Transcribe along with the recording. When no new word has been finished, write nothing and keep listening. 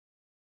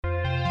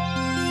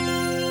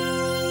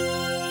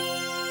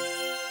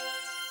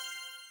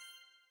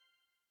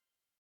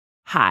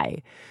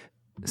Hi.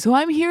 So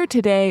I'm here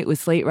today with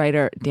Slate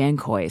writer Dan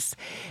Kois,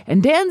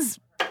 and Dan's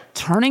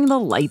turning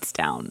the lights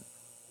down.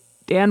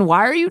 Dan, why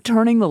are you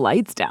turning the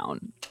lights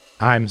down?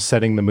 I'm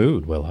setting the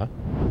mood, Willa.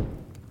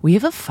 We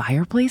have a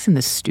fireplace in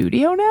the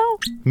studio now?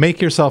 Make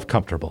yourself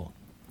comfortable.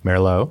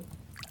 Merlot?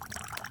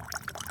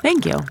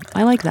 Thank you.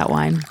 I like that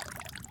wine.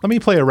 Let me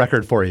play a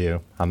record for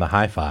you on the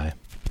hi-fi.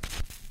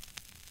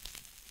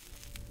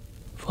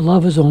 For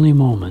love is only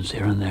moments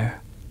here and there.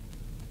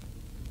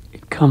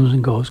 It comes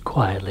and goes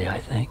quietly, I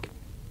think.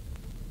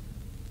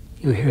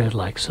 You hear it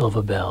like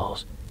silver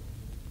bells,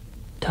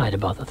 tied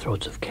about the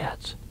throats of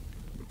cats.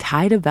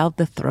 Tied about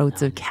the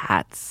throats of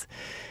cats.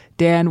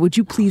 Dan, would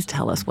you please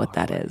tell us what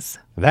that is?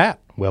 That,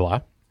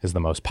 Willa, is the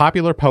most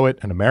popular poet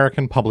in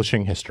American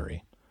publishing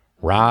history,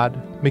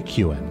 Rod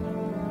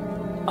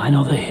McKuen. I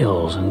know the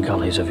hills and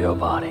gullies of your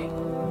body,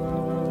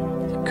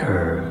 the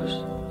curves,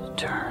 the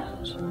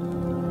turns.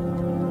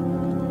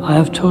 I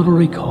have total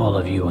recall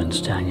of you in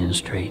Stanton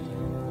Street,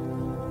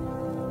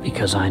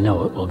 because I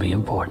know it will be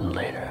important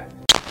later.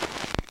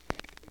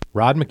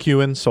 Rod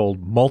McKuen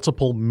sold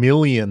multiple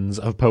millions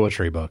of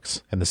poetry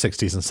books in the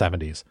 60s and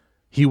 70s.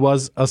 He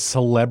was a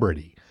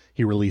celebrity.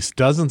 He released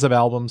dozens of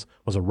albums,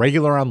 was a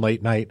regular on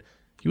late night.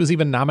 He was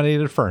even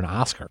nominated for an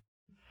Oscar.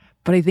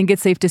 But I think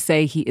it's safe to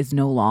say he is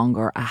no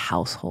longer a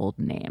household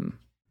name.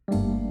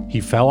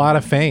 He fell out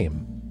of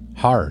fame.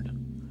 Hard.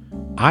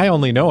 I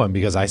only know him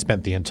because I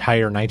spent the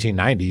entire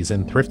 1990s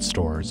in thrift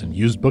stores and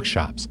used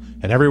bookshops,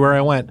 and everywhere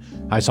I went,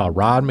 I saw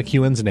Rod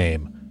McKuen's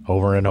name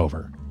over and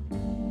over.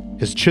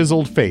 His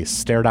chiseled face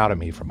stared out at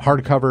me from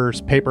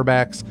hardcovers,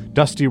 paperbacks,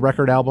 dusty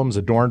record albums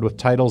adorned with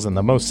titles in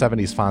the most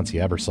 70s fonts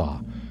you ever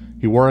saw.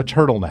 He wore a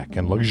turtleneck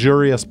and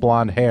luxurious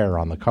blonde hair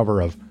on the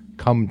cover of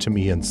Come to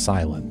Me in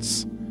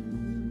Silence.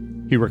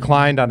 He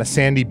reclined on a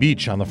sandy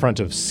beach on the front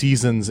of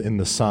Seasons in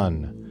the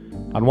Sun.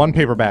 On one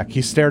paperback,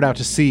 he stared out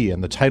to sea,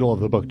 and the title of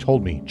the book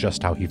told me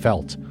just how he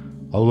felt.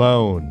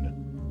 Alone. ...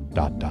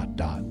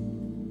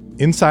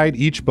 Inside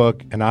each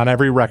book and on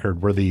every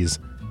record were these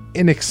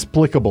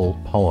inexplicable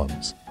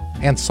poems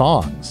and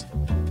songs.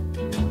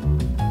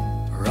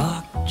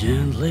 Rock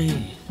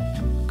gently,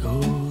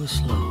 go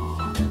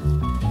slow,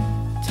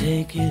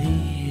 take it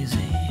easy,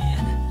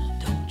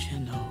 don't you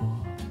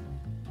know.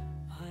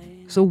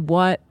 So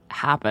what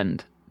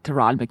happened to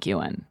Rod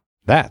McKuen?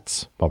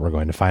 That's what we're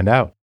going to find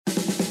out.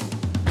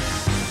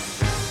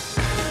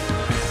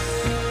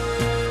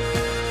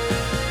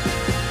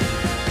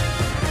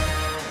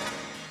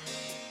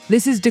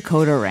 This is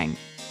Decoder Ring.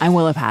 I'm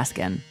Willa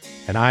Paskin.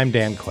 And I'm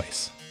Dan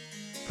Kois.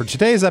 For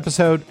today's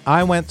episode,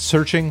 I went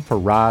searching for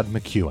Rod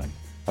McKuen,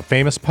 a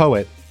famous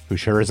poet who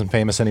sure isn't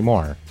famous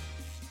anymore.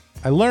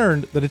 I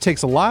learned that it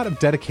takes a lot of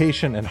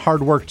dedication and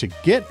hard work to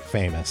get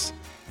famous.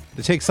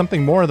 It takes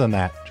something more than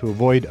that to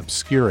avoid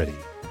obscurity.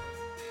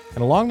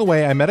 And along the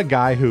way, I met a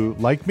guy who,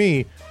 like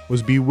me,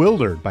 was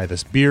bewildered by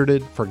this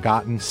bearded,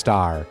 forgotten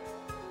star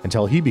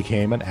until he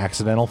became an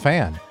accidental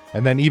fan,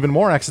 and then even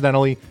more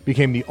accidentally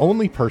became the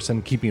only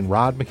person keeping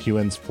Rod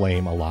McKuen's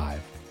flame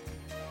alive.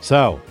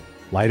 So,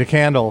 light a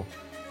candle,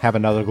 have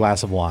another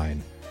glass of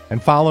wine,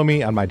 and follow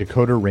me on my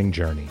Decoder Ring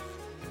journey.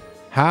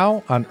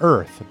 How on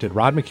earth did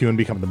Rod McKuen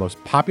become the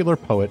most popular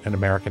poet in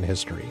American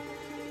history?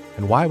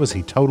 And why was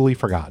he totally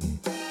forgotten?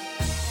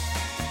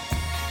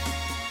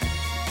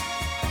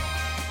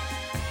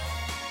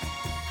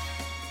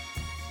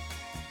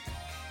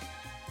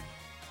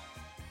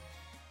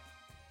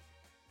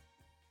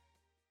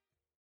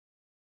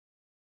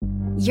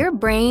 Your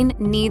brain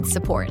needs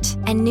support,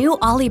 and new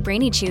Ollie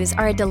Brainy Chews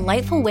are a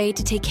delightful way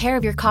to take care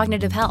of your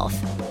cognitive health.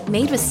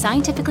 Made with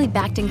scientifically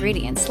backed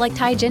ingredients like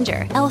Thai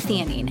ginger,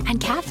 L-theanine, and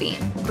caffeine,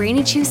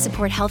 Brainy Chews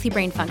support healthy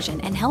brain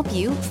function and help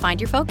you find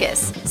your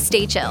focus,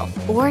 stay chill,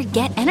 or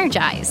get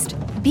energized.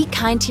 Be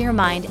kind to your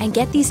mind and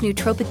get these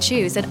nootropic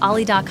chews at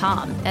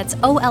ollie.com. That's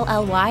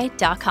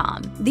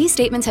OLLY.com. These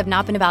statements have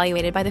not been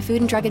evaluated by the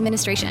Food and Drug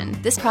Administration.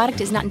 This product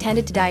is not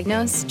intended to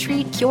diagnose,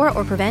 treat, cure,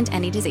 or prevent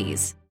any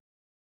disease.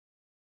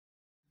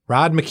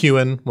 Rod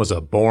McKuen was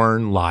a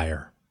born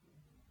liar.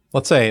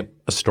 Let's say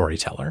a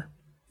storyteller.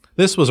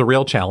 This was a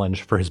real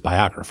challenge for his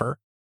biographer.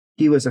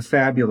 He was a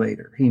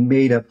fabulator. He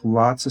made up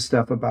lots of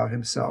stuff about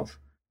himself.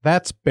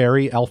 That's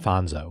Barry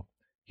Alfonso.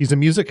 He's a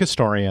music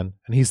historian,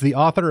 and he's the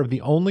author of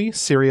the only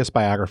serious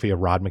biography of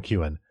Rod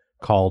McKuen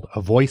called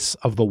A Voice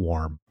of the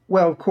Warm.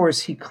 Well, of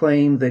course, he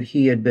claimed that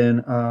he had been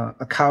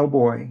a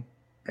cowboy,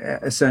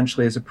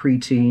 essentially as a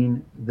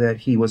preteen, that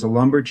he was a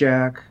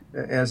lumberjack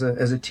as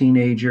a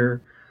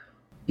teenager.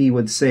 He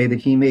would say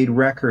that he made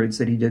records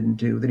that he didn't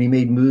do, that he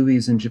made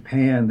movies in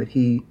Japan that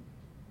he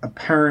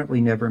apparently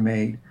never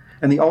made.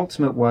 And the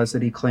ultimate was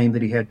that he claimed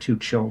that he had 2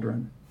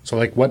 children. So,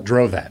 what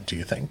drove that, do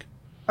you think?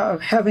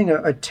 Having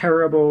a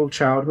terrible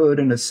childhood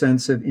and a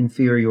sense of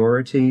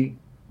inferiority.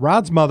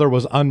 Rod's mother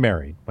was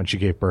unmarried when she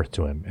gave birth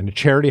to him in a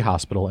charity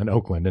hospital in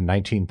Oakland in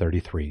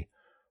 1933.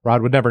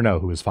 Rod would never know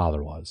who his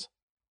father was.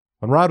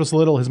 When Rod was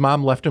little, his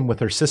mom left him with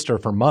her sister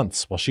for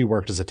months while she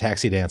worked as a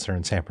taxi dancer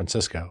in San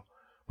Francisco.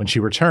 When she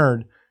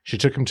returned, she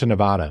took him to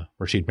Nevada,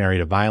 where she'd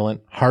married a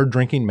violent,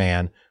 hard-drinking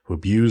man who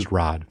abused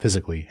Rod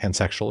physically and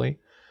sexually.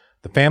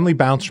 The family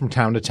bounced from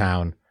town to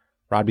town.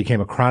 Rod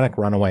became a chronic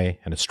runaway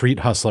and a street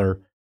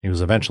hustler. He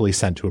was eventually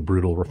sent to a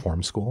brutal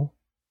reform school.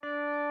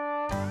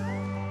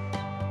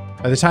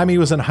 By the time he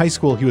was in high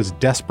school, he was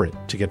desperate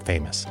to get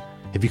famous.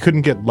 If he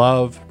couldn't get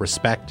love,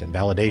 respect, and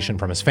validation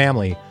from his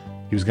family,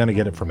 he was going to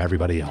get it from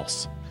everybody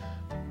else.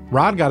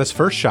 Rod got his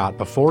first shot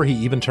before he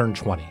even turned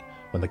 20,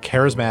 when the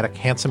charismatic,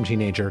 handsome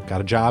teenager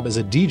got a job as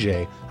a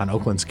DJ on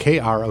Oakland's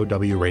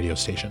KROW radio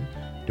station,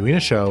 doing a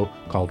show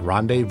called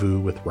Rendezvous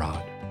with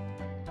Rod.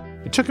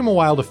 It took him a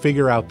while to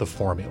figure out the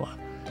formula.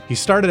 He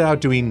started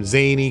out doing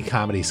zany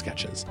comedy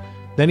sketches.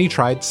 Then he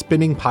tried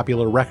spinning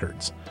popular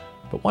records.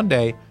 But one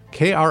day,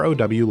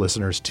 KROW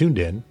listeners tuned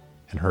in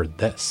and heard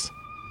this.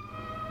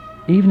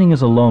 Evening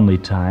is a lonely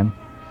time,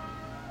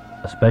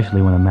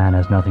 especially when a man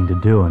has nothing to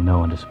do and no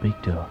one to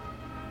speak to.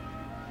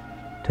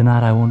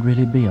 Tonight I won't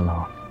really be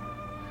alone,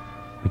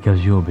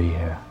 because you'll be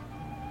here.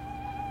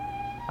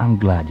 I'm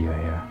glad you're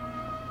here.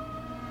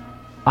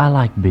 I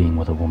like being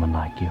with a woman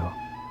like you.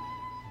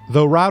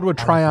 Though Rod would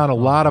try on a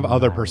lot of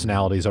other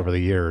personalities over the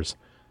years,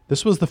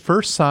 this was the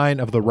first sign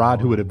of the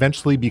Rod who would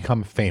eventually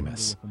become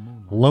famous,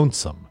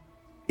 lonesome,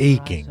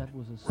 aching,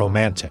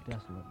 romantic,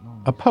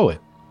 a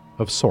poet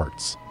of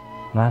sorts.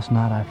 Last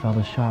night I felt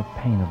a sharp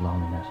pain of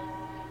loneliness.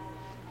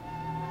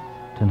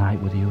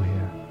 Tonight with you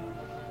here,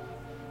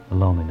 the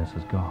loneliness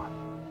is gone.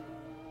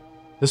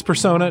 This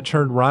persona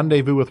turned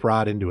Rendezvous with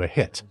Rod into a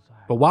hit.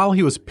 But while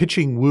he was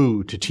pitching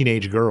woo to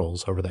teenage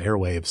girls over the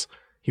airwaves,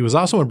 he was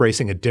also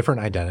embracing a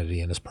different identity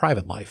in his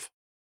private life.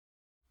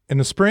 In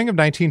the spring of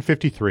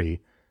 1953,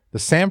 the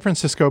San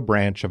Francisco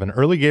branch of an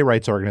early gay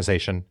rights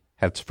organization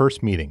had its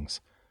first meetings.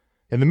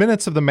 In the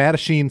minutes of the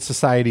Mattachine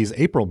Society's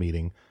April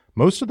meeting,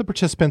 most of the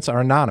participants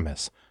are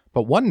anonymous,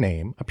 but one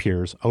name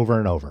appears over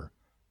and over: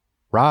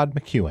 Rod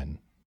McKuen.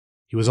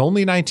 He was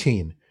only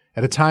 19,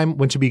 at a time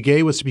when to be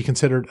gay was to be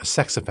considered a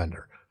sex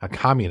offender, a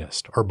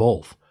communist, or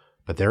both.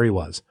 But there he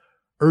was,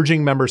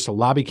 urging members to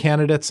lobby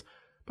candidates,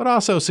 but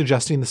also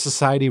suggesting the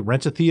society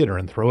rent a theater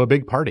and throw a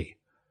big party.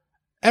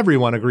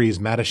 Everyone agrees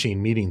Mattachine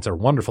meetings are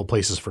wonderful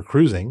places for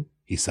cruising,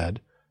 he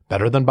said,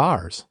 better than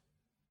bars.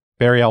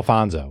 Barry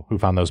Alfonso, who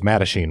found those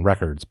Mattachine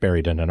records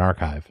buried in an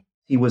archive.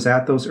 He was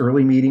at those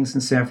early meetings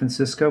in San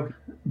Francisco.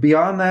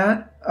 Beyond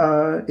that,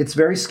 it's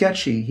very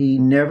sketchy. He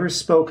never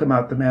spoke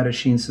about the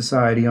Mattachine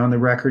Society on the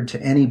record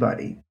to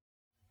anybody.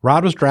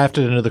 Rod was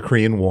drafted into the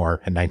Korean War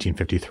in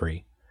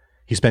 1953.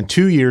 He spent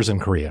 2 years in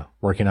Korea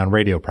working on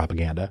radio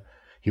propaganda.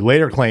 He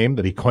later claimed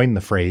that he coined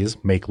the phrase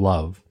 "make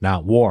love,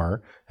 not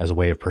war" as a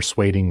way of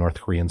persuading North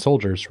Korean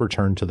soldiers to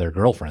return to their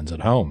girlfriends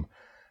at home.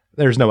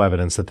 There's no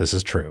evidence that this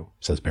is true,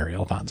 says Barry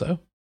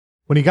Alfonso.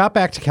 When he got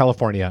back to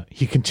California,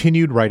 he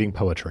continued writing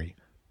poetry.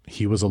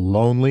 He was a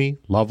lonely,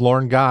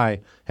 lovelorn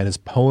guy, and his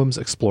poems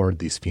explored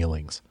these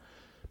feelings.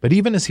 But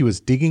even as he was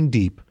digging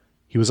deep,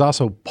 he was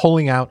also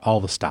pulling out all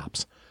the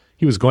stops.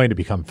 He was going to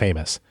become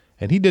famous,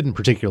 and he didn't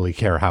particularly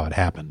care how it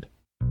happened.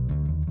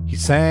 He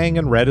sang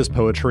and read his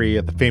poetry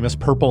at the famous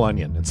Purple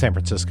Onion in San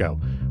Francisco,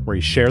 where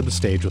he shared the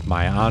stage with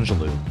Maya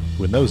Angelou,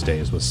 who in those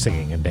days was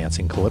singing and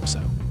dancing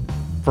calypso.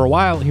 For a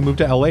while, he moved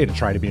to LA to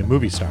try to be a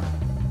movie star.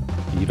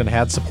 He even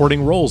had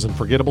supporting roles in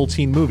forgettable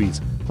teen movies,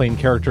 playing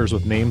characters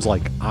with names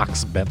like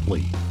Ox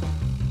Bentley.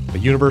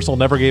 But Universal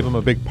never gave him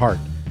a big part,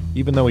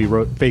 even though he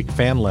wrote fake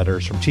fan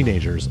letters from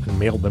teenagers and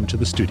mailed them to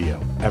the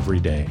studio every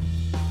day.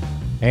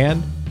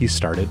 And he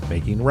started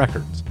making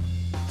records.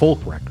 Folk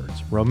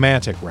records,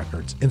 romantic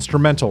records,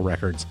 instrumental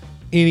records,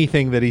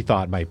 anything that he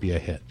thought might be a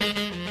hit.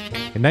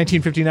 In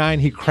 1959,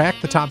 he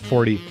cracked the top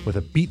 40 with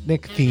a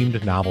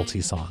beatnik-themed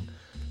novelty song.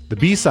 The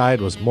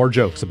B-side was more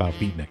jokes about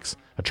beatniks,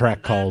 a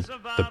track called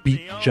The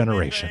Beat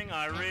Generation.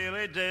 I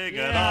really dig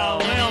it. Oh,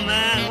 well,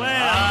 man,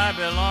 well, I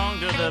belong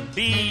to the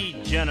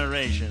Beat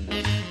Generation.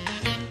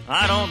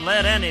 I don't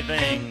let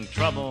anything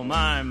trouble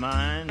my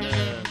mind.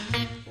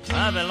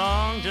 I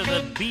belong to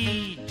the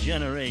Beat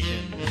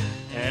Generation,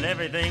 and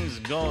everything's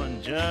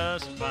going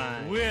just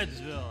fine.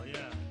 Weirdsville, yeah.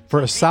 For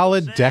a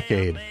solid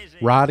decade,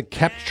 Rod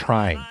kept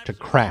trying to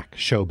crack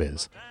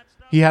showbiz.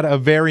 He had a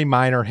very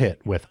minor hit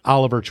with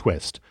Oliver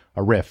Twist,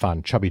 a riff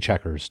on Chubby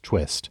Checker's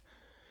Twist.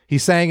 He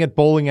sang at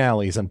bowling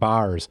alleys and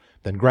bars,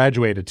 then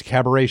graduated to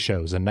cabaret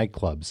shows and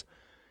nightclubs.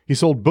 He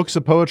sold books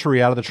of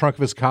poetry out of the trunk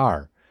of his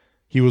car.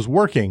 He was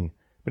working,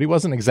 but he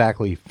wasn't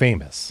exactly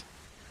famous.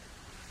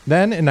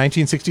 Then, in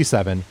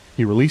 1967,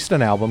 he released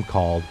an album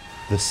called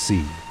The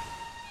Sea.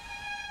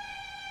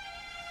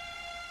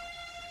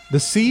 The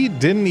Sea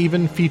didn't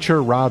even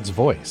feature Rod's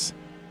voice,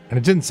 and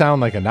it didn't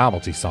sound like a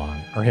novelty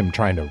song or him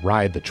trying to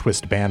ride the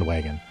Twist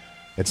bandwagon.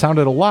 It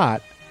sounded a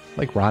lot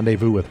like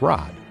Rendezvous with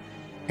Rod,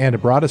 and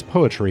it brought his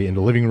poetry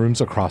into living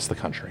rooms across the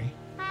country.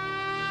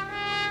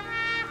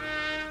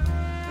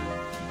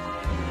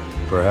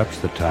 Perhaps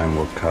the time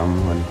will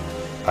come when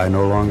I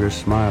no longer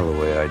smile the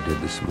way I did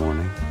this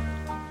morning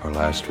or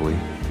last week.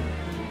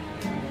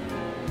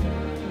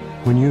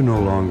 When you no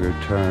longer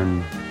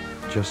turn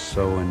just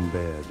so in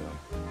bed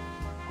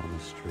on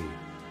the street.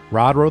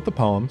 Rod wrote the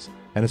poems,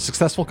 and a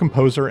successful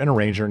composer and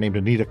arranger named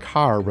Anita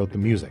Carr wrote the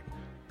music.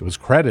 It was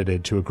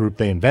credited to a group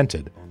they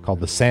invented called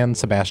the San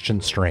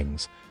Sebastian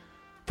Strings.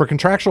 For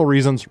contractual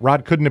reasons,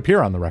 Rod couldn't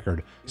appear on the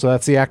record, so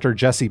that's the actor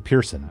Jesse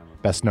Pearson,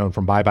 best known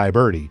from Bye Bye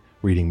Birdie,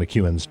 reading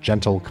McEwen's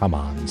gentle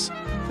come-ons.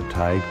 The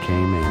tide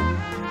came in,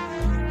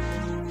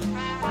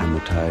 and the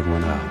tide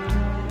went out.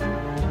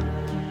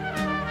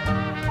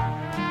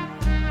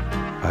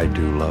 I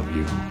do love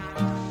you.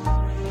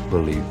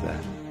 Believe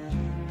that.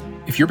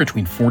 If you're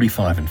between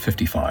 45 and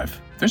 55,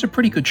 there's a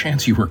pretty good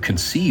chance you were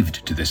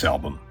conceived to this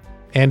album.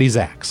 Andy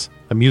Zaks,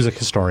 a music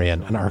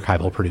historian and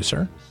archival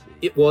producer.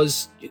 It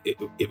was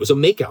a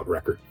makeout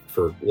record,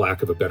 for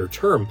lack of a better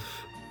term.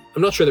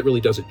 I'm not sure that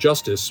really does it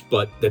justice,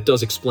 but that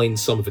does explain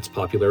some of its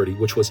popularity,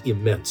 which was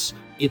immense.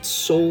 It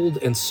sold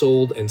and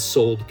sold and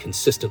sold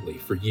consistently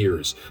for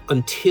years.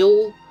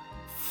 Until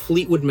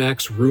Fleetwood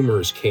Mac's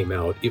Rumors came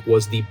out, it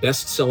was the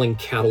best-selling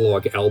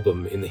catalog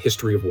album in the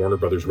history of Warner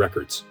Brothers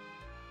Records.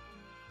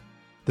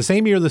 The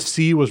same year The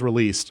Sea was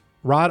released,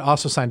 Rod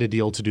also signed a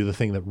deal to do the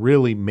thing that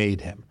really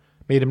made him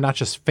not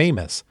just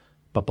famous,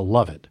 but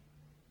beloved: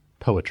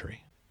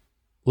 poetry.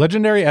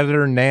 Legendary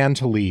editor Nan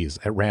Talese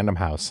at Random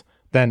House,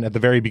 then at the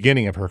very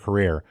beginning of her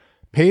career,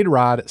 paid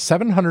Rod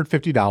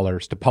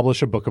 $750 to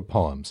publish a book of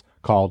poems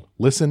called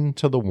Listen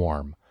to the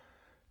Warm.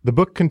 The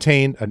book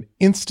contained an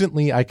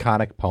instantly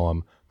iconic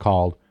poem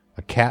called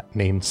A Cat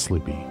Named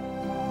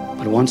Sloopy.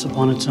 But once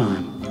upon a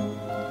time,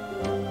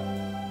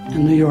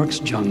 in New York's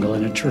jungle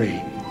in a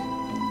tree,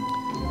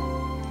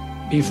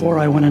 before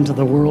I went into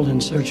the world in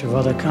search of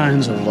other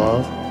kinds of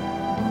love,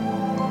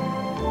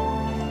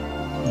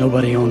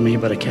 nobody owned me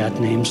but a cat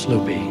named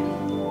Sloopy.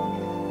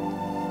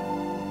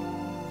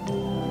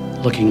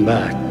 Looking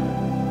back,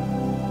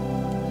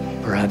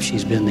 perhaps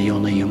she's been the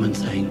only human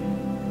thing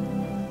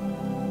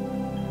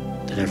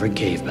that ever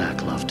gave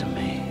back love to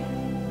me.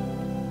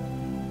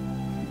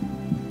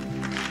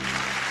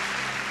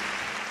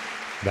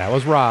 That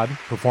was Rod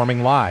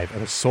performing live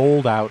at a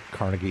sold-out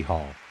Carnegie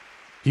Hall.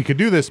 He could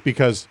do this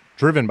because,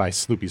 driven by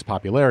Sloopy's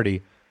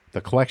popularity, the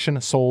collection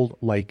sold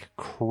like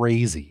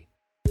crazy.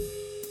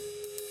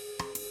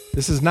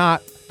 This is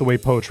not the way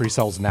poetry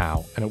sells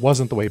now, and it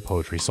wasn't the way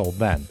poetry sold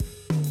then.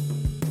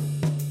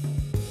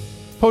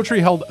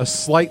 Poetry held a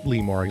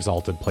slightly more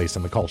exalted place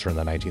in the culture in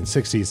the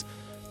 1960s,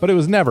 but it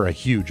was never a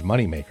huge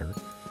moneymaker.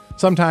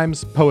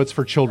 Sometimes poets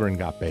for children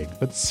got big,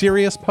 but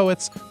serious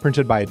poets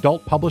printed by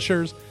adult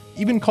publishers,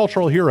 even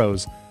cultural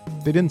heroes,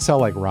 they didn't sell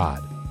like Rod.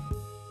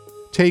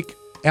 Take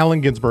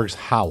Allen Ginsberg's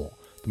Howl,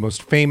 the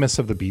most famous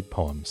of the Beat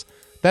poems.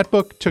 That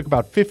book took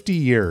about 50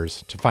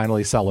 years to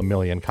finally sell 1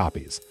 million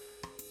copies.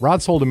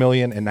 Rod sold 1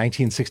 million in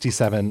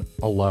 1967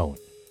 alone.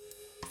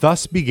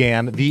 Thus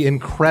began the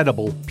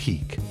incredible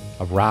peak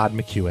of Rod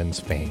McEwen's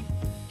fame.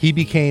 He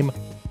became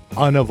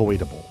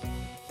unavoidable.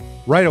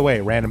 Right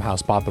away, Random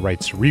House bought the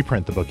rights to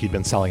reprint the book he'd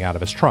been selling out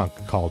of his trunk,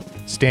 called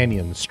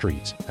Stanyan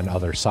Street and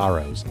Other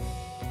Sorrows.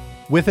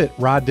 With it,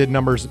 Rod did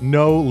numbers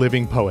no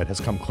living poet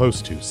has come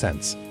close to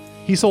since.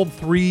 He sold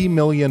 3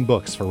 million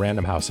books for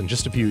Random House in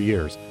just a few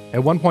years,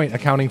 at one point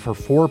accounting for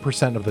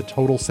 4% of the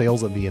total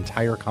sales of the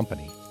entire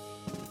company.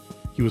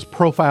 He was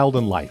profiled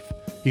in Life.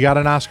 He got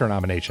an Oscar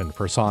nomination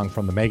for a song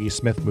from the Maggie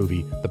Smith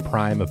movie, The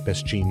Prime of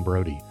Miss Jean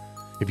Brodie.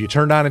 If you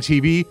turned on a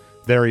TV,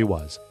 there he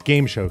was,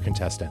 game show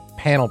contestant,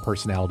 panel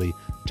personality,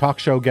 talk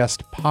show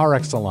guest par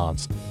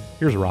excellence.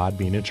 Here's Rod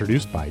being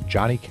introduced by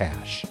Johnny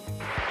Cash.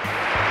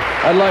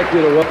 I'd like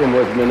you to welcome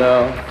with me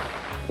now,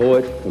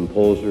 poet,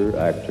 composer,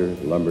 actor,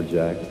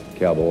 lumberjack,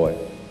 cowboy,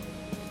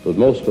 but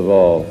most of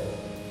all,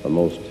 a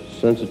most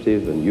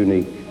sensitive and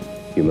unique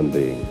human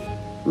being,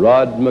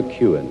 Rod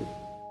McEwen.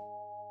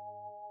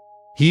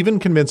 He even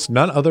convinced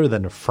none other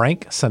than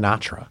Frank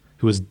Sinatra,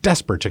 who was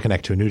desperate to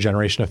connect to a new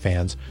generation of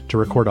fans, to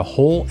record a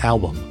whole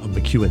album of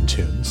McEwen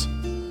tunes.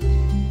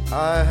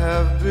 I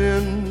have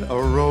been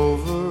a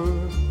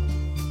rover,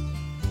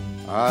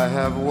 I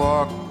have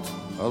walked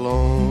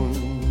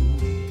alone.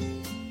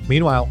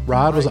 Meanwhile,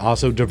 Rod was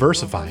also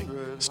diversifying,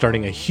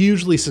 starting a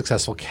hugely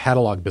successful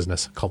catalog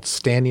business called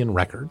Stanyan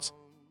Records.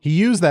 He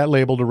used that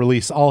label to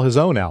release all his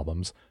own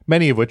albums,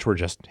 many of which were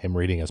just him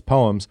reading his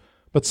poems,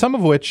 but some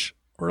of which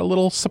were a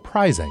little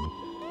surprising.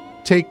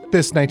 Take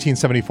this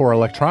 1974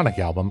 electronic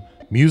album,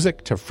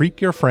 Music to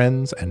Freak Your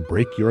Friends and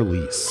Break Your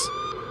Lease.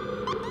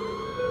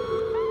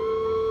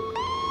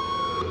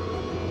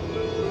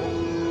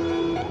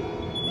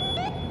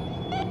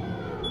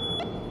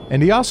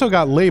 And he also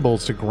got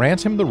labels to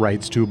grant him the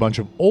rights to a bunch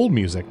of old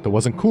music that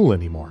wasn't cool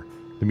anymore,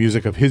 the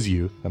music of his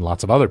youth and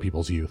lots of other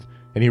people's youth,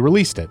 and he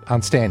released it on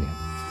Stanyan.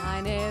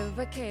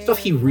 Stuff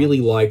he really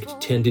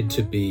liked tended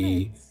to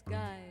be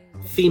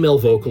female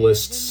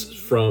vocalists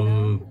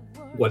from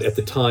what at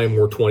the time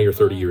were 20 or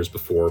 30 years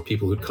before,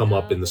 people who'd come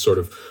up in the sort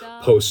of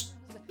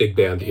post-big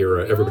band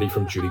era, everybody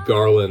from Judy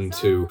Garland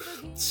to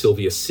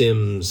Sylvia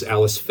Sims,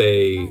 Alice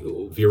Faye,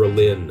 Vera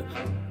Lynn.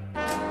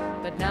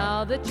 But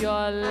now that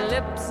your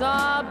lips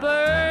are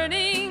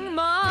burning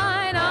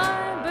mine,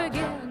 I'm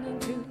beginning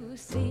to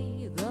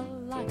see the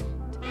light.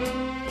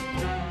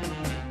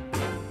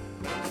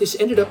 this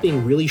ended up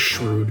being really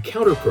shrewd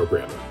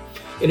counter-programming.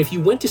 And if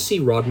you went to see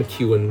Rod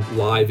McKuen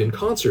live in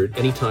concert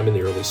anytime in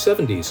the early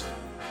 70s,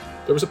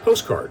 there was a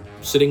postcard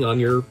sitting on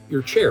your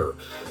chair.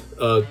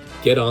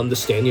 Get on the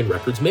Stannion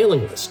Records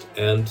mailing list.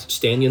 And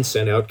Stannion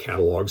sent out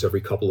catalogs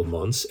every couple of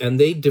months, and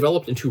they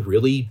developed into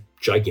really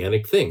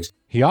gigantic things.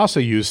 He also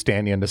used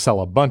Stannion to sell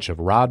a bunch of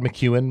Rod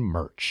McKuen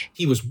merch.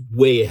 He was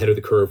way ahead of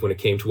the curve when it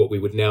came to what we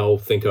would now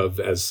think of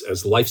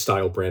as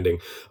lifestyle branding.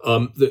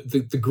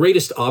 The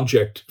greatest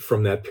object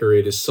from that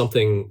period is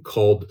something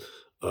called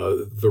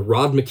the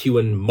Rod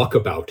McKuen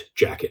Muckabout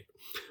jacket,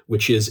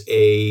 which is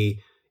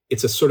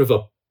it's a sort of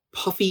a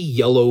puffy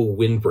yellow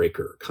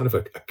windbreaker, kind of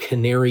a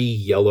canary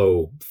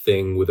yellow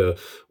thing with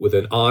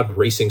an odd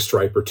racing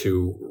stripe or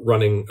two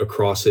running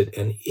across it.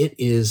 And it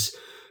is,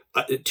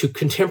 to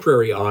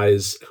contemporary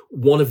eyes,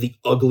 one of the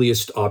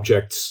ugliest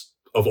objects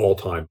of all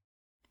time.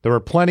 There were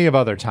plenty of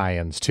other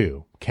tie-ins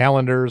too.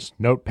 Calendars,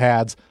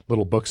 notepads,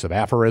 little books of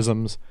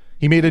aphorisms.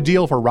 He made a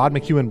deal for Rod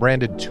McKuen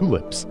branded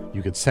tulips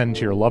you could send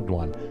to your loved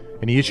one.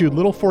 And he issued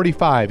little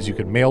 45s you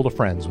could mail to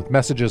friends with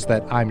messages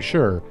that I'm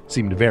sure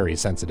seemed very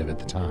sensitive at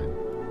the time.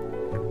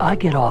 I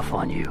get off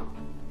on you.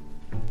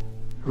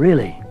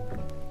 Really.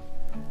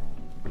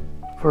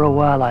 For a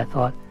while I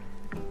thought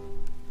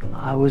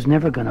I was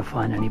never going to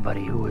find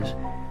anybody who was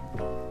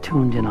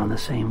tuned in on the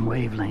same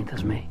wavelength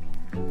as me.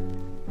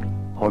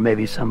 Or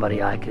maybe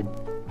somebody I could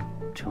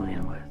tune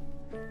in with.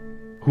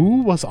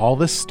 Who was all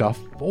this stuff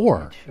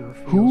for?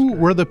 Who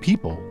were the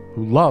people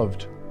who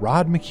loved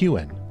Rod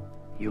McKuen?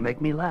 You make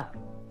me laugh.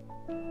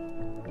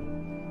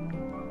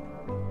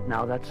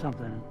 Now that's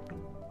something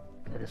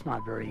that is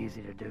not very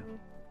easy to do.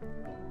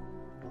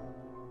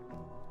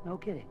 No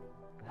kidding.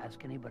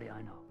 Ask anybody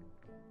I know.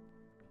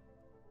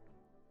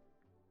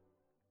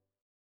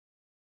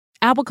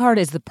 Apple Card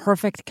is the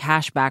perfect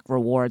cashback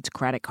rewards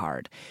credit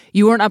card.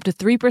 You earn up to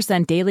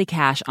 3% daily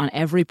cash on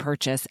every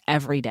purchase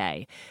every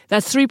day.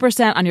 That's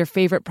 3% on your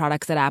favorite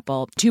products at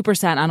Apple,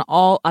 2% on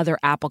all other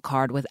Apple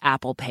Card with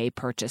Apple Pay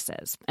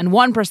purchases, and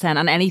 1%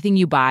 on anything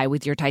you buy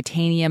with your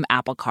titanium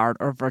Apple Card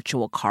or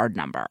virtual card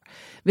number.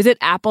 Visit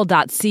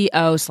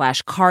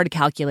apple.co/card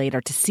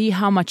calculator to see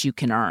how much you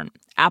can earn.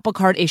 Apple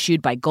Card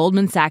issued by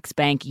Goldman Sachs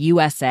Bank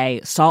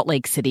USA, Salt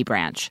Lake City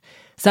branch.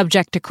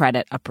 Subject to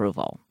credit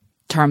approval.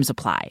 Terms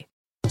apply.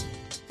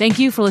 Thank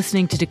you for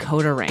listening to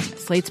Decoder Ring,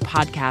 Slate's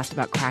podcast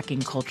about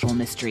cracking cultural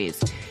mysteries.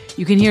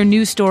 You can hear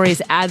new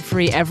stories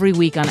ad-free every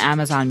week on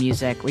Amazon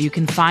Music, where you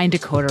can find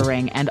Decoder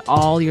Ring and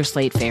all your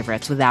Slate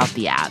favorites without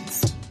the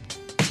ads.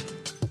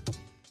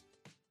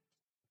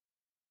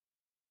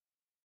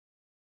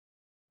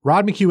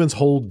 Rod McKuen's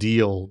whole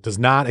deal does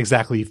not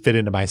exactly fit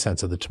into my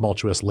sense of the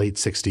tumultuous late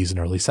 60s and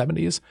early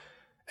 70s.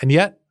 And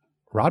yet,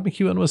 Rod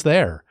McKuen was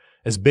there,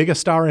 as big a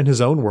star in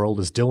his own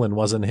world as Dylan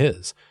was in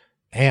his.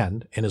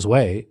 And, in his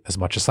way, as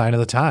much a sign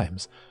of the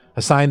times,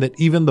 a sign that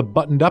even the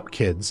buttoned-up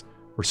kids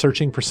were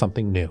searching for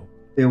something new.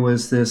 There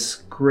was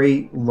this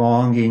great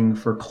longing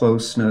for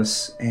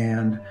closeness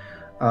and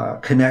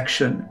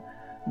connection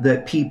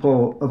that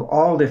people of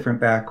all different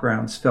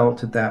backgrounds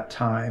felt at that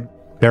time.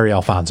 Barry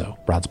Alfonso,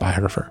 Rod's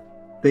biographer.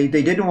 They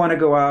didn't want to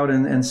go out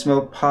and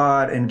smoke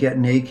pot and get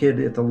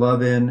naked at the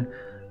Love-In,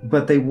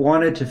 but they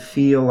wanted to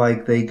feel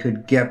like they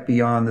could get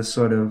beyond the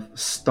sort of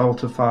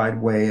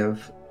stultified way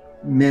of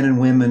men and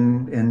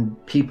women and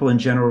people in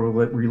general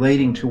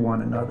relating to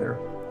one another.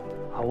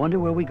 I wonder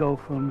where we go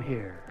from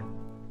here.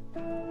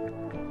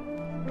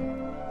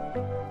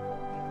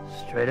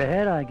 Straight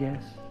ahead, I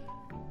guess.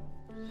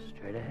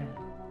 Straight ahead.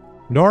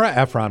 Nora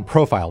Ephron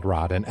profiled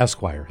Rod in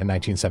Esquire in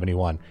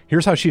 1971.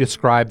 Here's how she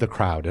described the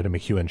crowd at a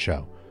McKuen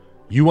show.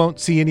 "You won't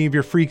see any of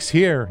your freaks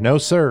here. No,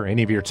 sir,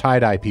 any of your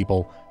tie-dye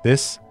people.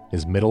 This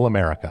is middle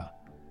America."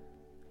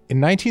 In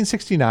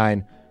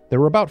 1969, there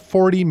were about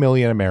 40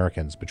 million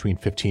Americans between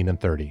 15 and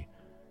 30.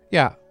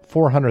 Yeah,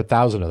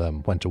 400,000 of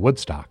them went to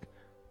Woodstock.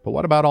 But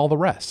what about all the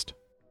rest?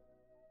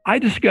 I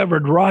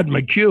discovered Rod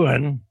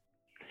McKuen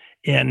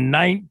in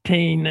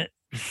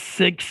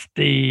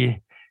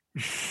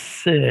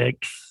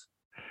 1966,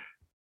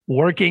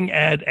 working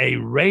at a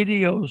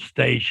radio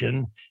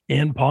station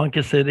in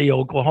Ponca City,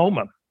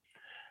 Oklahoma.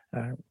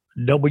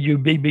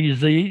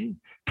 WBBZ,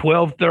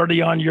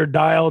 1230 on your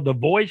dial, the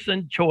voice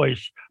and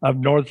choice of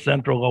North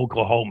Central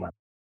Oklahoma.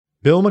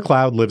 Bill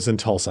McLeod lives in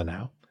Tulsa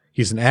now.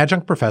 He's an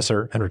adjunct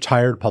professor and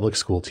retired public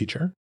school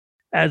teacher.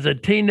 As a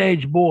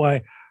teenage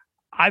boy,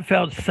 I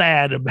felt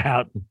sad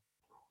about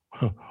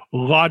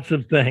lots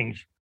of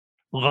things.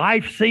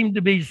 Life seemed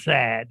to be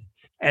sad.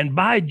 And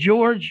by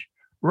George,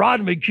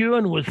 Rod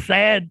McKuen was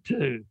sad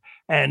too.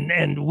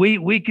 And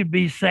we could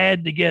be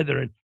sad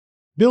together.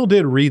 Bill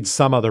did read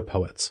some other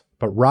poets,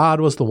 but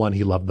Rod was the one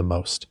he loved the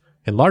most,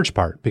 in large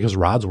part because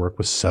Rod's work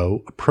was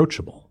so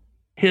approachable.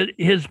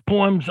 His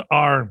poems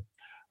are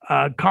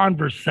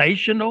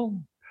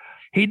conversational.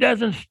 He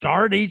doesn't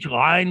start each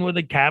line with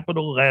a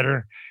capital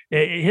letter.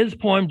 His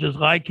poems is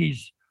like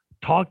he's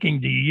talking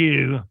to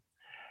you.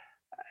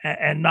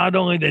 And not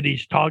only that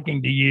he's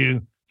talking to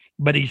you,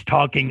 but he's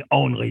talking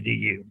only to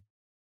you.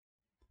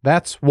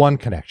 That's one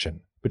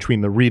connection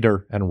between the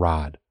reader and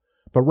Rod.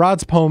 But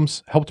Rod's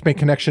poems helped make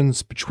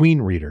connections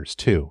between readers,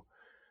 too.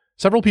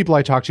 Several people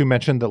I talked to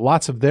mentioned that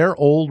lots of their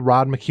old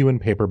Rod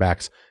McKuen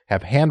paperbacks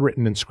have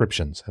handwritten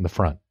inscriptions in the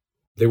front.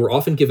 They were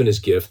often given as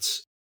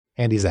gifts.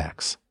 Andy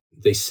Zaks.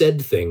 They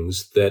said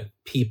things that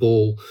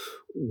people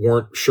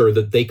weren't sure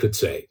that they could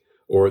say,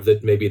 or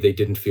that maybe they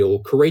didn't feel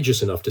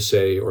courageous enough to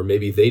say, or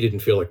maybe they didn't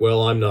feel like,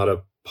 well, I'm not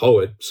a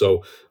poet,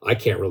 so I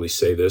can't really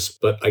say this,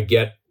 but I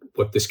get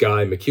what this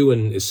guy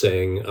McKuen is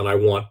saying, and I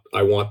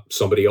want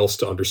somebody else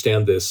to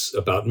understand this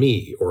about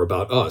me or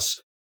about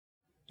us.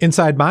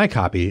 Inside my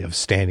copy of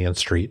Stanyan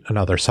Street and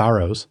Other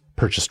Sorrows,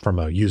 purchased from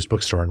a used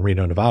bookstore in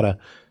Reno, Nevada,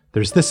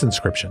 there's this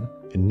inscription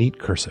in neat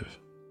cursive.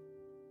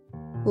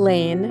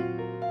 Lane,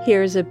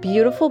 here's a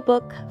beautiful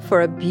book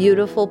for a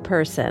beautiful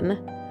person.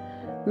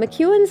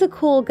 McKuen's a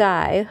cool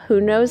guy who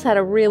knows how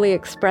to really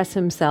express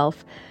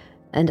himself,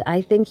 and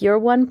I think you're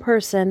one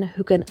person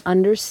who can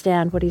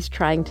understand what he's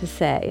trying to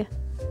say.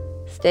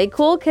 Stay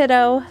cool,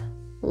 kiddo.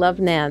 Love,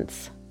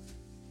 Nance.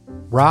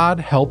 Rod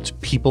helped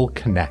people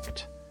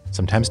connect,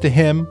 sometimes to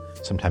him,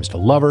 sometimes to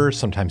lovers,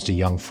 sometimes to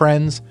young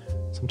friends,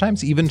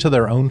 sometimes even to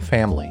their own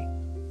family.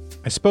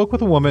 I spoke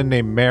with a woman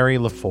named Mary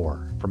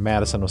LaFour from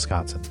Madison,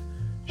 Wisconsin.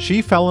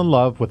 She fell in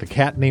love with a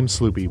cat named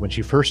Sloopy when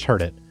she first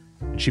heard it,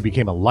 and she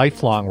became a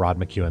lifelong Rod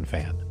McKuen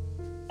fan.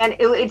 And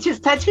it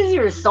just touches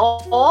your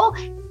soul,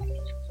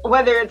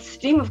 whether it's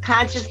stream of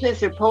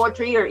consciousness or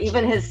poetry or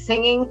even his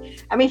singing.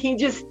 I mean, he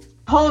just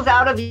pulls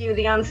out of you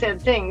the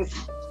unsaid things,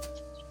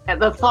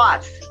 the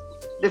thoughts,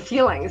 the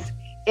feelings,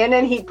 and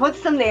then he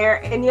puts them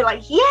there, and you're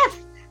like,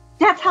 yes,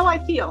 that's how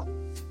I feel.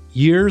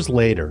 Years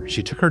later,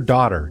 she took her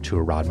daughter to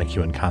a Rod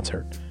McKuen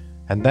concert,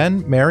 and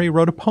then Mary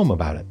wrote a poem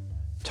about it,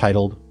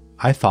 titled,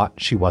 I Thought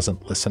She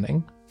Wasn't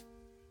Listening.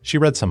 She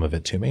read some of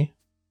it to me.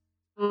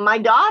 My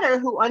daughter,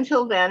 who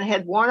until then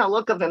had worn a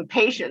look of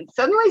impatience,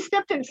 suddenly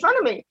stepped in front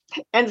of me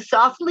and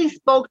softly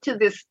spoke to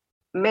this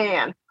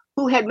man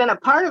who had been a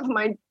part of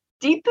my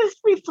deepest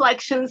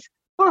reflections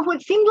for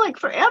what seemed like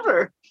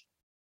forever.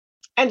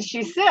 And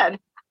she said,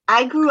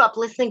 I grew up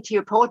listening to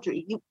your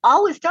poetry. You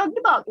always talked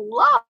about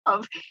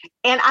love,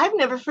 and I've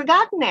never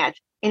forgotten that.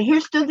 And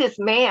here stood this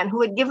man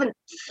who had given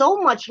so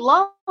much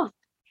love,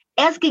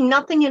 asking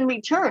nothing in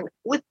return,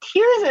 with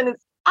tears in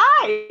his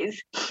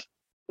eyes.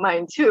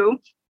 Mine too.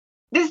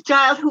 This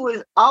child, who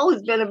has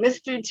always been a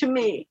mystery to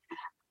me,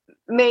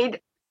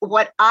 made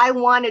what I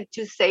wanted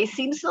to say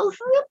seem so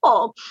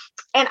simple.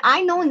 And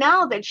I know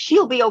now that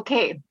she'll be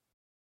okay.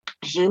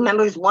 She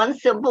remembers one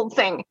simple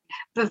thing,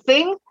 the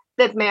thing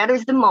that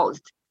matters the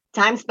most.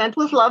 Time spent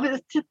with love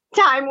is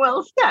time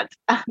well spent.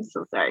 I'm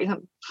so sorry.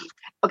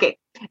 Okay.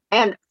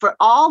 And for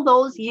all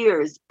those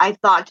years, I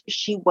thought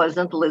she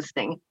wasn't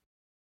listening.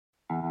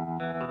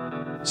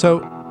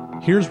 So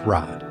here's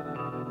Rod,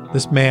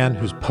 this man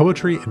whose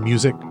poetry and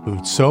music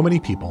moved so many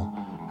people,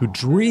 who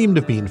dreamed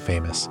of being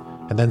famous,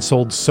 and then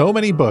sold so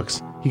many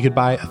books he could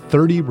buy a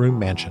 30-room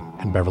mansion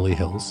in Beverly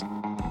Hills.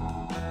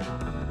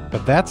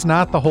 But that's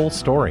not the whole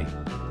story,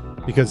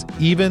 because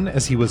even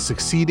as he was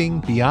succeeding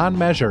beyond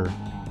measure,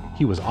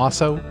 he was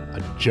also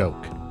a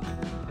joke.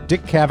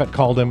 Dick Cavett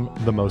called him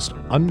the most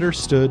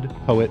understood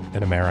poet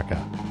in America.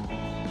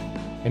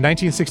 In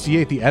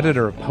 1968, the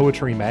editor of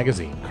Poetry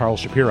magazine, Carl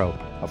Shapiro,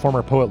 a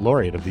former poet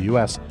laureate of the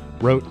U.S.,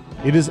 wrote,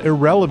 "It is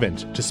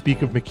irrelevant to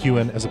speak of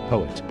McKuen as a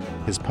poet.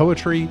 His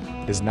poetry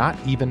is not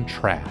even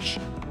trash."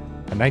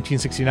 A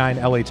 1969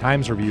 LA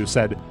Times review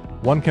said,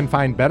 "One can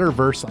find better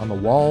verse on the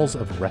walls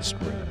of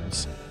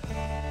restrooms."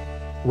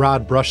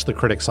 Rod brushed the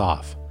critics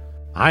off.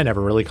 "I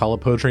never really call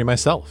it poetry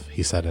myself,"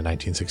 he said in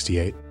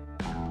 1968.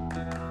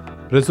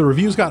 But as the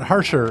reviews got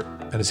harsher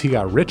and as he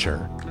got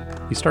richer,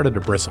 he started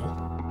to bristle.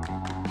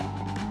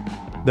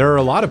 "There are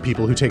a lot of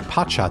people who take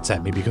potshots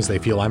at me because they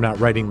feel I'm not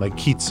writing like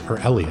Keats or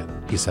Eliot,"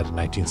 he said in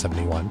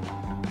 1971.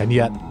 "And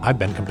yet I've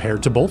been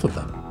compared to both of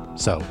them.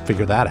 So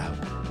figure that out."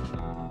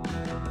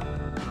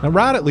 Now,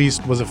 Rod at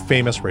least was a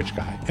famous rich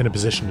guy in a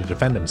position to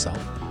defend himself.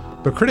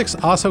 But critics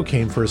also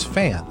came for his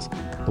fans,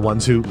 the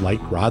ones who like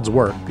Rod's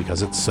work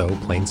because it's so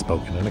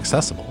plain-spoken and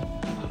accessible.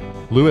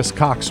 Lewis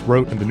Cox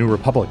wrote in The New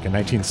Republic in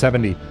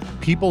 1970,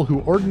 "People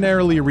who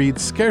ordinarily read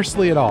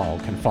scarcely at all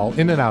can fall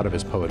in and out of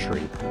his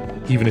poetry,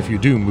 even if you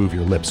do move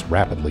your lips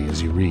rapidly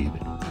as you read."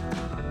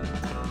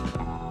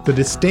 The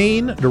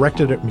disdain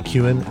directed at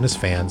McKuen and his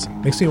fans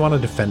makes me want to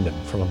defend him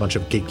from a bunch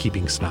of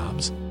gatekeeping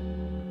snobs.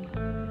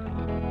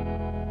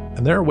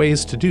 And there are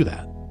ways to do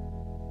that.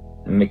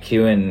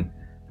 McKuen,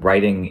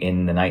 writing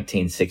in the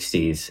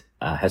 1960s,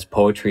 has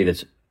poetry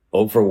that's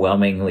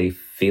overwhelmingly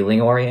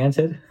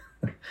feeling-oriented.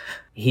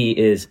 He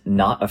is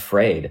not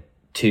afraid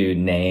to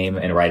name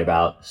and write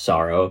about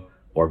sorrow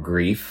or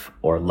grief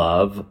or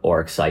love or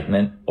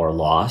excitement or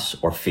loss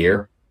or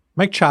fear.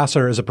 Mike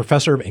Chaucer is a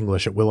professor of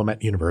English at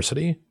Willamette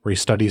University, where he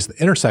studies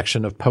the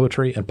intersection of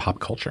poetry and pop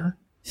culture.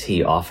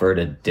 He offered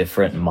a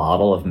different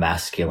model of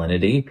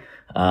masculinity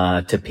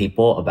to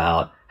people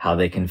about how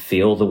they can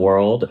feel the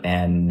world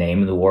and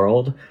name the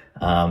world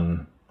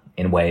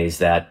in ways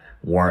that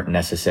weren't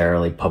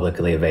necessarily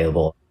publicly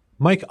available.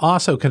 Mike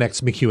also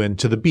connects McKuen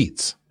to the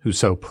Beats, who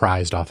so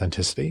prized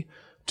authenticity,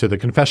 to the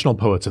confessional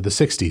poets of the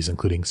 60s,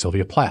 including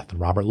Sylvia Plath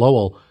and Robert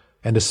Lowell,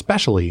 and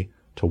especially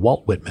to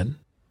Walt Whitman.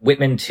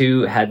 Whitman,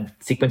 too, had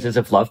sequences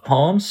of love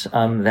poems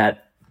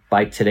that,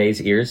 by today's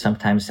ears,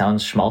 sometimes sound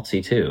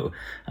schmaltzy, too.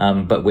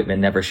 But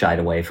Whitman never shied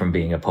away from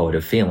being a poet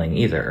of feeling,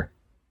 either.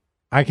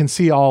 I can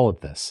see all of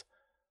this.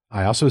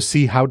 I also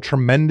see how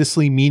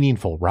tremendously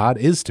meaningful Rod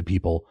is to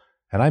people,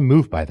 and I'm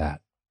moved by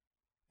that.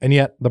 And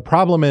yet, the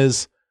problem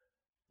is,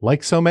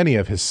 like so many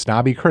of his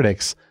snobby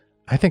critics,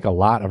 I think a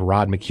lot of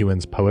Rod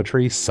McKuen's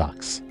poetry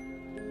sucks.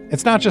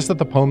 It's not just that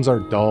the poems are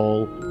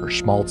dull or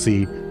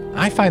schmaltzy.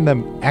 I find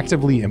them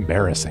actively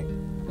embarrassing.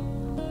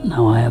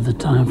 Now I have the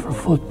time for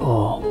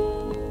football,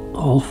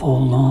 all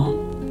fall long,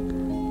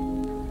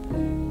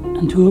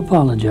 and to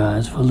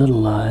apologize for little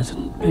lies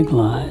and big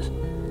lies,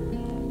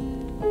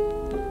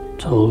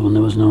 told when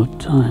there was no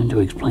time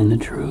to explain the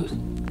truth.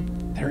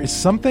 There is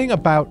something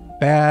about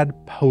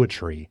bad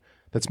poetry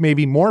that's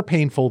maybe more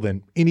painful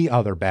than any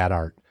other bad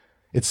art.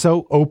 It's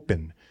so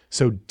open,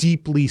 so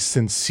deeply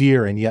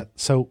sincere, and yet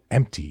so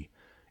empty.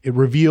 It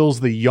reveals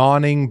the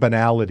yawning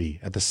banality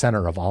at the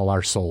center of all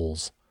our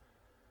souls.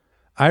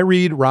 I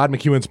read Rod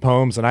McKuen's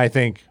poems and I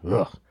think,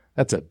 ugh,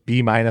 that's a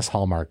B-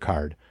 Hallmark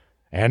card.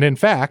 And in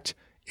fact,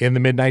 in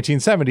the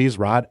mid-1970s,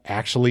 Rod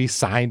actually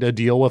signed a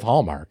deal with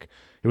Hallmark.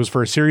 It was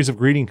for a series of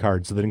greeting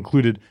cards that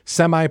included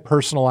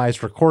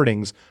semi-personalized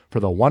recordings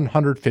for the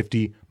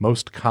 150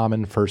 most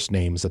common first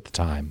names at the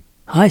time.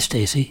 Hi,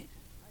 Stacy.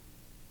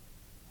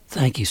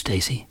 Thank you,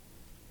 Stacy.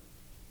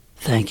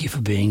 Thank you for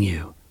being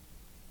you.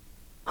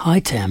 Hi,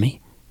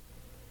 Tammy.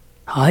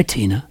 Hi,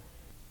 Tina.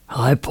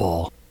 Hi,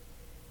 Paul.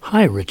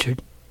 Hi,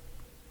 Richard.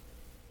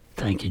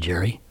 Thank you,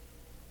 Jerry.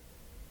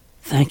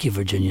 Thank you,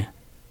 Virginia.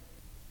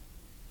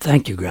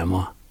 Thank you,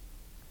 Grandma.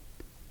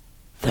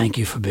 Thank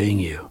you for being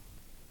you.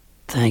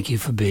 Thank you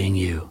for being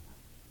you.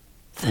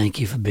 Thank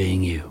you for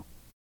being you.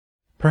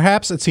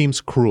 Perhaps it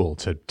seems cruel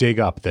to dig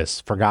up this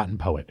forgotten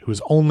poet who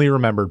is only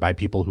remembered by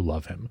people who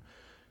love him.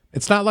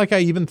 It's not like I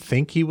even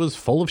think he was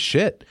full of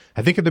shit.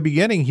 I think at the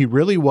beginning he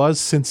really was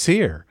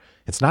sincere.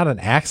 It's not an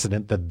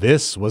accident that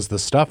this was the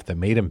stuff that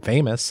made him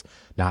famous,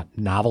 not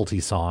novelty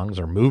songs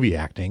or movie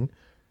acting.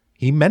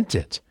 He meant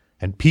it,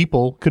 and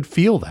people could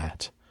feel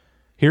that.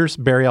 Here's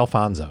Barry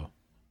Alfonso.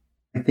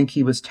 I think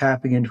he was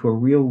tapping into a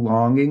real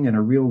longing and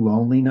a real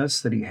loneliness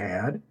that he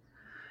had,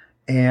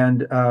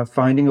 and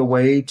finding a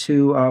way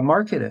to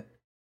market it.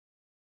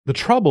 The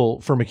trouble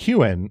for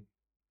McKuen,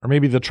 or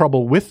maybe the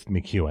trouble with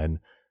McKuen,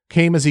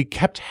 came as he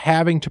kept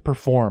having to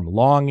perform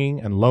longing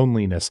and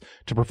loneliness,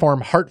 to perform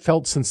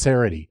heartfelt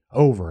sincerity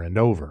over and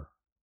over.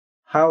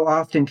 How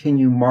often can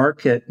you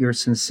market your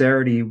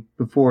sincerity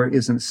before it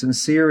isn't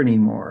sincere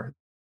anymore?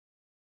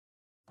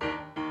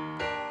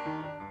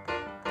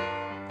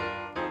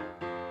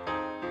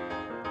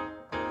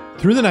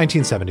 Through the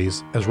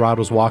 1970s, as Rod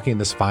was walking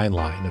this fine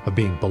line of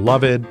being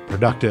beloved,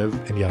 productive,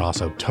 and yet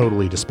also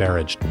totally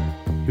disparaged,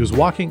 he was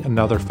walking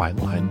another fine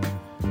line.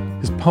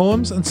 His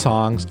poems and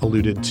songs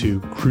alluded to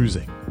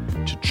cruising,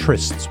 to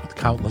trysts with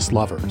countless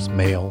lovers,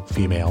 male,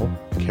 female,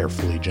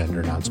 carefully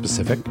gender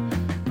nonspecific.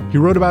 He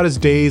wrote about his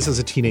days as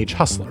a teenage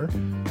hustler,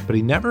 but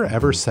he never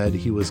ever said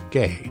he was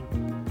gay.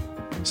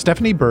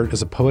 Stephanie Burt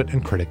is a poet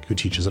and critic who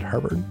teaches at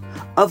Harvard.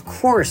 Of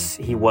course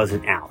he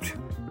wasn't out.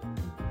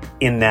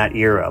 In that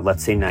era,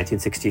 let's say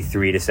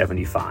 1963 to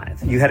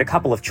 75, you had a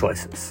couple of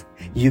choices.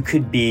 You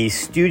could be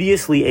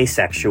studiously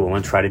asexual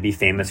and try to be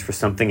famous for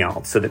something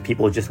else so that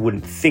people just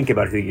wouldn't think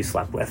about who you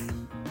slept with.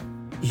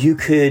 You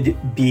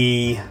could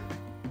be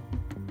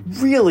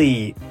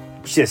really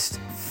just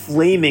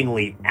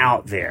flamingly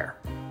out there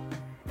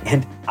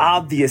and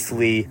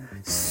obviously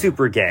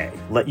super gay.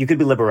 You could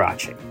be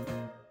Liberace.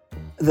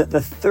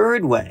 The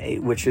third way,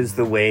 which is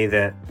the way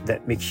that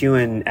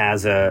McKuen,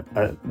 as a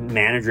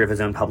manager of his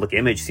own public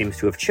image, seems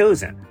to have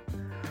chosen,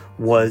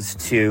 was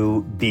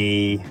to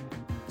be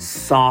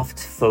soft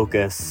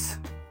focus,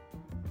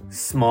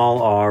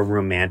 small r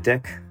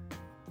romantic,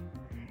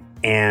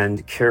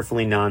 and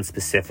carefully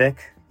nonspecific.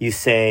 You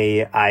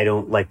say, I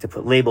don't like to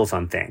put labels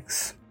on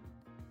things.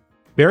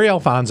 Barry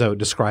Alfonso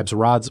describes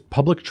Rod's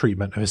public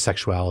treatment of his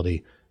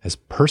sexuality as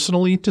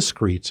personally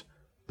discreet,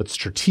 but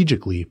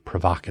strategically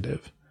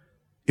provocative.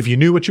 If you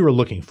knew what you were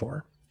looking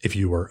for, if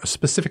you were a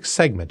specific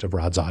segment of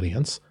Rod's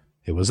audience,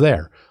 it was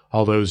there.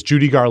 All those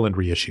Judy Garland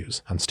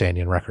reissues on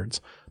Stannion Records,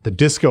 the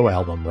disco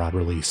album Rod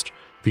released,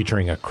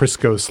 featuring a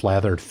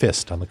Crisco-slathered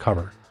fist on the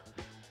cover.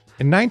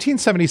 In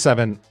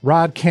 1977,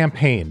 Rod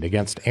campaigned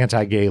against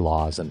anti-gay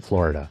laws in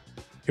Florida.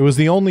 It was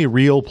the only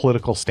real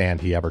political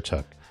stand he ever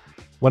took.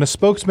 When a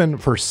spokesman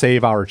for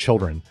Save Our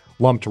Children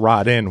lumped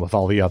Rod in with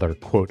all the other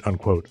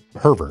quote-unquote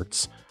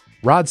perverts,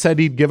 Rod said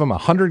he'd give him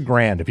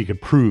 $100,000 if he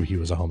could prove he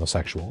was a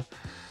homosexual.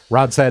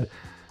 Rod said,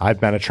 I've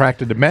been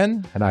attracted to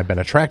men and I've been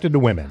attracted to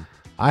women.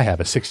 I have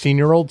a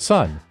 16-year-old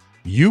son.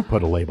 You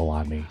put a label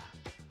on me.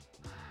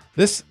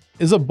 This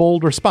is a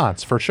bold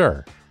response for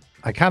sure.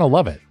 I kind of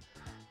love it.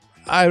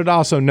 I would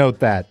also note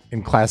that,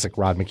 in classic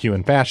Rod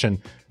McKuen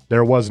fashion,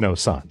 there was no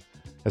son.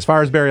 As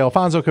far as Barry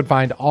Alfonso could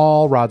find,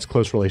 all Rod's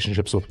close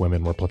relationships with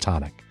women were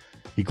platonic.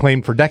 He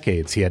claimed for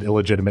decades he had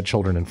illegitimate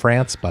children in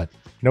France, but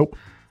nope,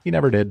 he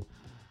never did.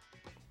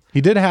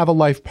 He did have a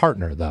life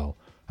partner, though,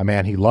 a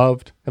man he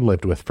loved and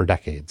lived with for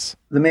decades.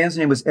 The man's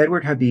name was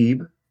Edward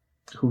Habib,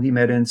 who he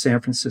met in San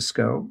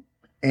Francisco,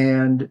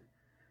 and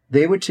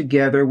they were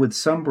together with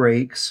some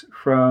breaks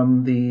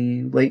from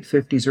the late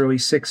 50s, early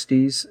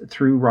 60s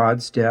through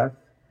Rod's death.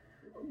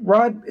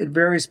 Rod, at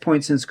various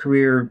points in his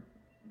career,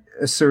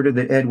 asserted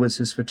that Ed was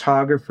his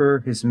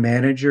photographer, his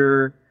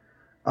manager,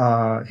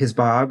 his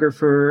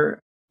biographer.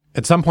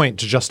 At some point,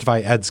 to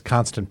justify Ed's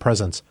constant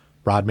presence,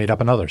 Rod made up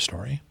another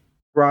story.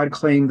 Rod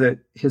claimed that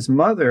his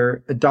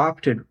mother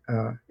adopted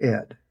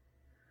Ed.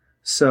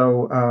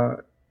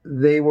 So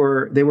they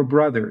were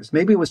brothers.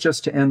 Maybe it was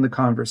just to end the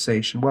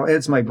conversation. Well,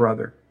 Ed's my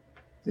brother.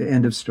 The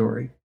end of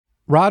story.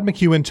 Rod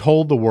McKuen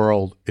told the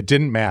world it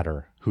didn't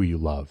matter who you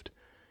loved.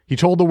 He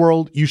told the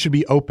world you should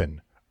be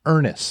open,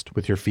 earnest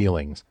with your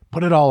feelings,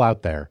 put it all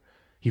out there.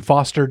 He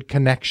fostered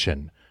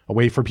connection, a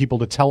way for people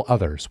to tell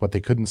others what they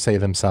couldn't say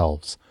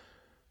themselves.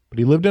 But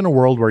he lived in a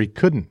world where he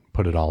couldn't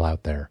put it all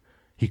out there.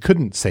 He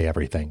couldn't say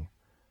everything.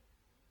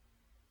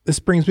 This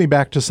brings me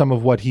back to some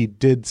of what he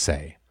did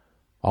say,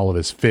 all of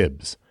his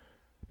fibs.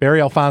 Barry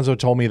Alfonso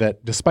told me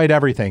that despite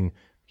everything,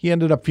 he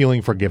ended up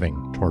feeling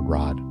forgiving toward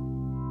Rod.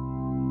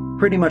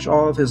 Pretty much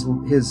all of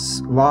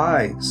his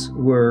lies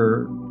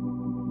were,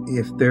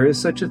 if there is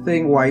such a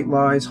thing, white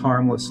lies,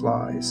 harmless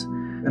lies.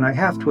 And I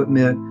have to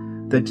admit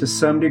that to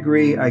some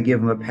degree I give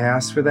him a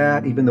pass for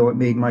that, even though it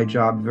made my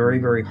job very,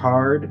 very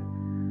hard,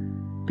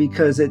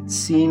 because it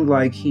seemed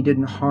like he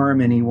didn't harm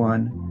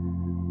anyone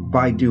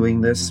by doing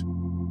this.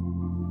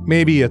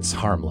 Maybe it's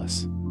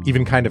harmless,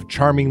 even kind of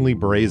charmingly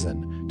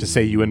brazen, to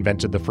say you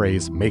invented the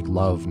phrase, make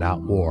love,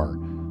 not war,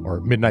 or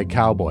Midnight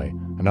Cowboy,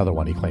 another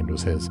one he claimed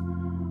was his,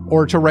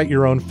 or to write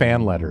your own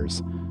fan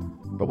letters.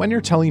 But when you're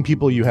telling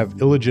people you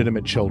have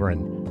illegitimate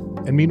children,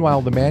 and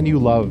meanwhile the man you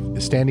love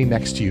is standing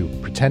next to you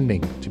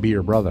pretending to be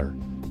your brother,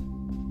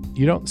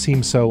 you don't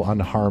seem so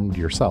unharmed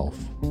yourself.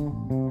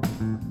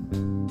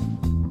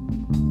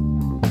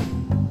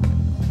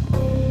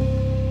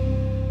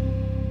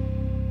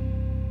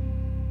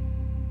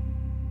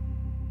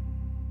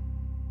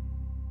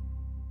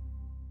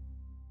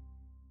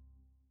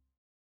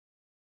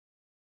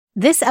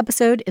 This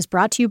episode is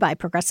brought to you by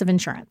Progressive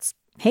Insurance.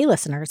 Hey,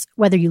 listeners,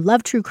 whether you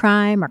love true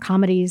crime or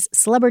comedies,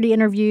 celebrity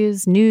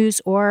interviews,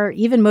 news, or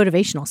even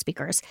motivational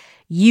speakers,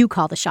 you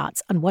call the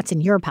shots on what's in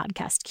your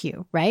podcast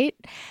queue, right?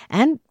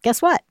 And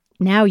guess what?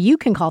 Now you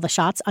can call the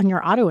shots on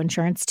your auto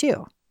insurance,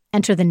 too.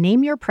 Enter the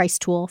Name Your Price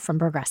tool from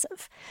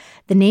Progressive.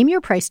 The Name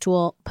Your Price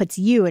tool puts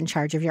you in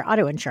charge of your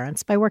auto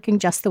insurance by working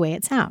just the way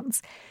it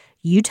sounds.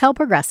 You tell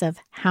Progressive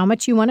how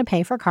much you want to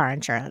pay for car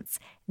insurance.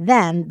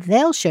 Then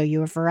they'll show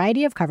you a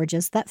variety of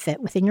coverages that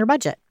fit within your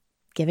budget,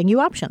 giving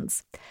you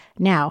options.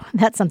 Now,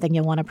 that's something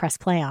you'll want to press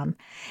play on.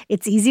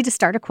 It's easy to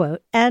start a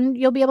quote, and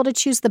you'll be able to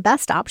choose the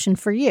best option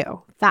for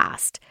you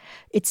fast.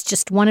 It's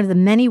just one of the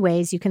many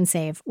ways you can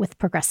save with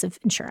Progressive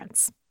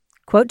Insurance.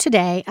 Quote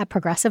today at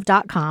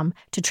Progressive.com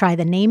to try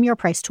the Name Your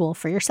Price tool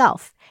for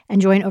yourself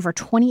and join over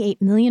 28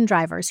 million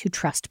drivers who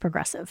trust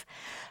Progressive.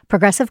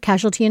 Progressive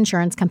Casualty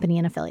Insurance Company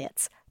and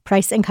Affiliates.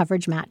 Price and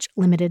coverage match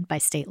limited by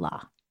state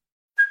law.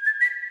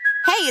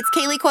 Hey, it's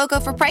Kaylee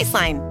Cuoco for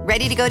Priceline.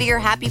 Ready to go to your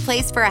happy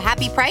place for a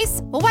happy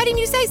price? Well, why didn't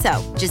you say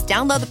so? Just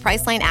download the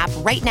Priceline app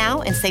right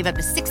now and save up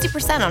to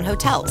 60% on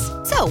hotels.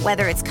 So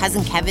whether it's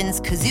Cousin Kevin's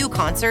Kazoo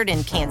Concert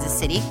in Kansas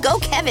City, go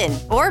Kevin,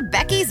 or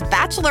Becky's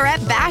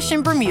Bachelorette Bash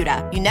in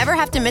Bermuda, you never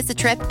have to miss a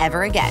trip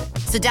ever again.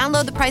 So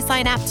download the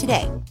Priceline app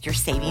today. Your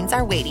savings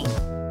are waiting.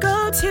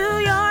 Go to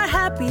your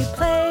happy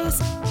place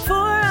for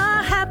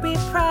a happy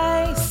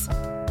price.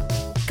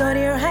 Go to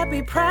your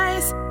happy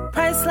price,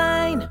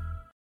 Priceline.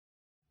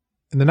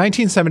 In the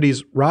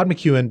 1970s, Rod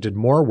McKuen did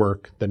more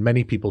work than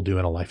many people do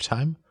in a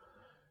lifetime.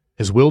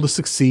 His will to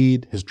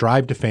succeed, his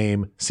drive to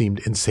fame seemed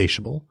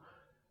insatiable.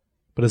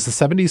 But as the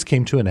 70s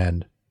came to an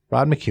end,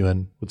 Rod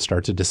McKuen would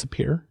start to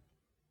disappear.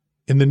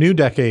 In the new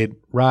decade,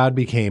 Rod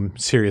became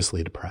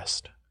seriously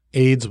depressed.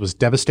 AIDS was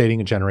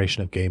devastating a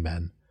generation of gay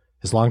men.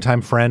 His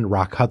longtime friend,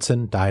 Rock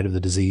Hudson, died of the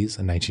disease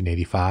in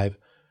 1985.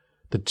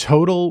 The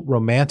total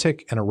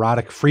romantic and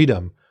erotic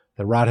freedom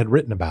that Rod had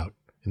written about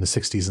in the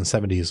 60s and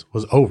 70s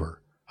was over.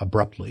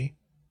 Abruptly,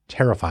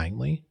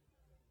 terrifyingly.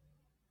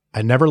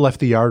 I never left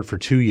the yard for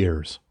 2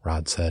 years,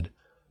 Rod said.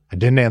 I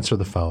didn't answer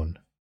the phone.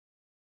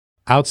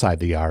 Outside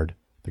the yard,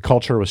 the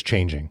culture was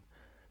changing.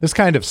 This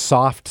kind of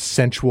soft,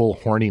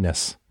 sensual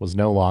horniness was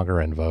no longer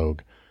in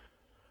vogue.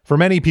 For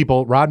many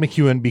people, Rod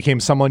McKuen became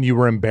someone you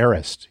were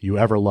embarrassed you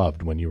ever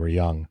loved when you were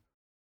young.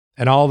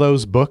 And all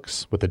those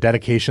books with the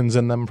dedications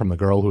in them from the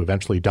girl who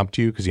eventually dumped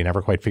you because you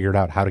never quite figured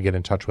out how to get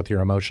in touch with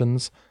your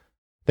emotions,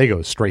 they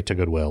go straight to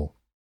Goodwill.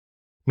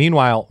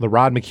 Meanwhile, the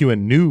Rod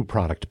McKuen new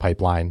product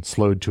pipeline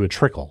slowed to a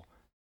trickle.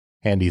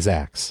 Andy's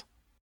axe.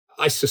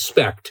 I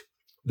suspect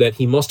that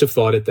he must have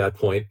thought at that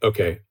point,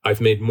 okay, I've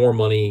made more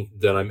money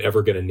than I'm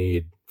ever going to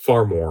need,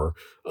 far more,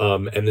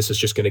 and this is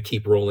just going to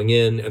keep rolling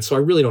in, and so I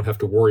really don't have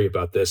to worry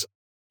about this.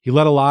 He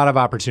let a lot of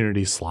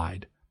opportunities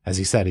slide. As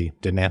he said, he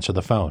didn't answer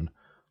the phone.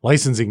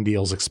 Licensing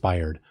deals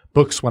expired.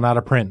 Books went out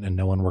of print and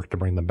no one worked to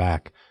bring them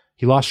back.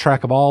 He lost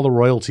track of all the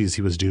royalties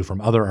he was due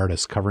from other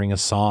artists covering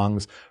his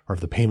songs or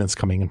of the payments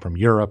coming in from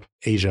Europe,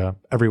 Asia,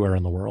 everywhere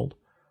in the world.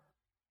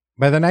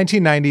 By the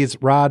 1990s,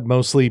 Rod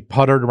mostly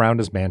puttered around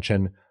his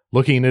mansion,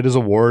 looking at his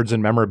awards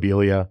and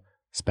memorabilia,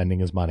 spending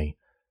his money.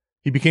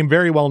 He became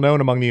very well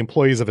known among the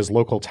employees of his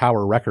local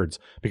Tower Records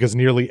because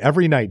nearly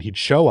every night he'd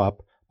show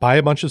up, buy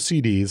a bunch of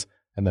CDs,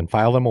 and then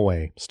file them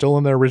away, still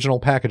in their original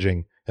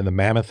packaging, in the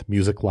mammoth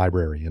music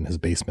library in his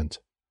basement.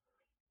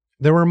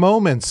 There were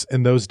moments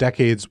in those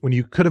decades when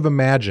you could have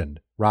imagined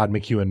Rod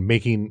McKuen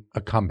making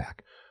a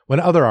comeback, when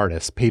other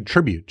artists paid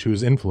tribute to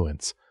his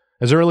influence.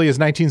 As early as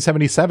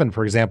 1977,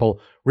 for example,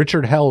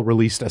 Richard Hell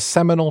released a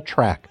seminal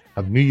track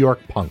of New York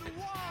punk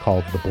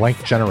called The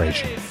Blank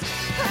Generation.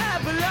 I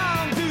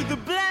belong to the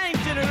blank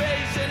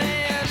generation,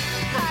 and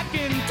I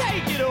can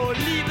take it or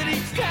leave it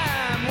each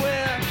time.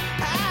 Well,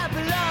 I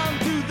belong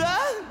to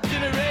the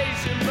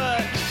generation,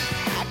 but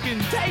I can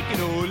take it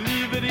or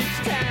leave it each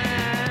time.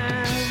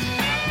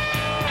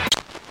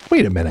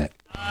 Wait a minute.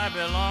 I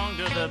belong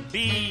to the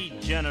B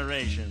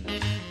generation.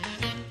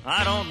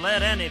 I don't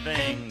let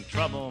anything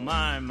trouble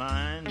my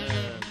mind.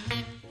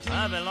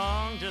 I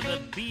belong to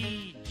the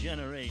B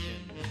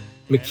generation.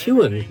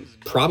 McEuen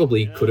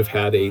probably could have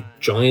had a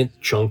giant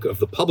chunk of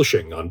the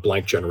publishing on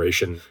Blank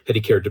Generation had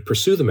he cared to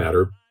pursue the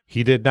matter.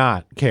 He did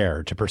not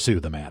care to pursue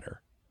the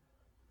matter.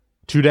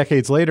 2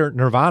 decades later,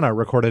 Nirvana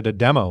recorded a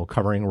demo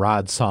covering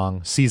Rod's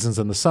song Seasons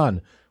in the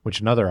Sun, which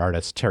another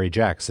artist, Terry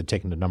Jacks, had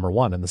taken to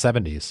 #1 in the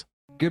 70s.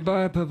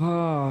 Goodbye,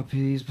 Papa,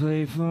 please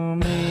play for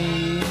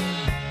me.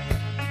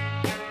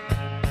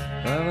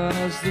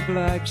 I was the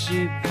black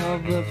sheep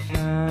of the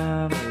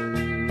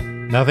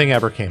family. Nothing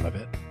ever came of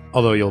it,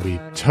 although you'll be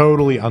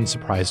totally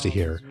unsurprised to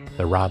hear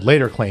that Rod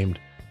later claimed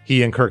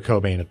he and Kurt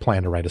Cobain had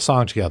planned to write a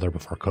song together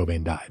before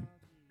Cobain died.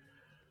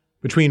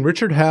 Between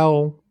Richard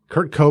Hell,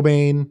 Kurt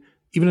Cobain,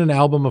 even an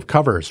album of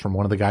covers from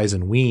one of the guys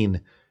in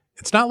Ween,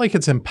 it's not like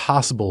it's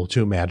impossible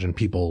to imagine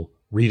people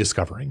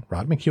rediscovering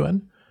Rod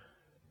McEuen.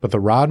 But the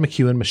Rod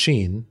McEuen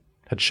machine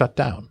had shut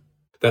down.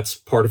 That's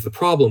part of the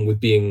problem with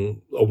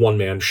being a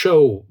one-man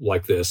show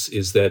like this,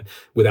 is that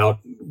without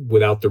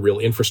the real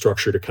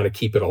infrastructure to kind of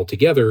keep it all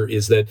together,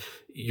 is that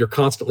you're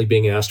constantly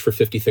being asked for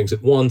 50 things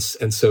at once.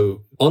 And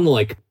so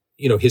unlike,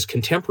 his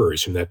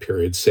contemporaries from that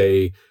period,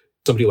 say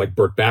somebody like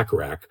Burt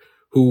Bacharach,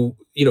 who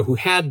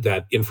had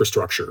that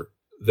infrastructure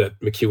that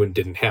McEuen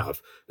didn't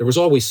have. There was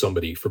always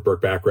somebody for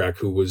Burt Bacharach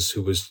who was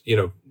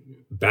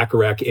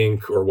Bacharach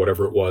Inc. or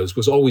whatever it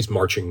was always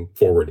marching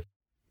forward.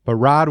 But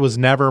Rod was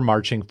never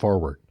marching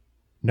forward.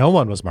 No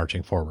one was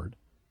marching forward.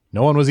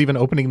 No one was even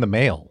opening the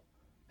mail.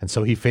 And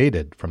so he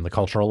faded from the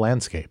cultural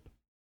landscape.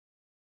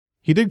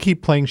 He did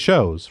keep playing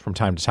shows from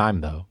time to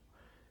time, though.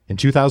 In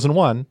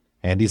 2001,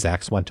 Andy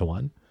Zachs went to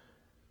one.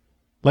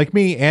 Like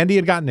me, Andy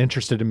had gotten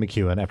interested in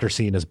McEuen after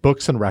seeing his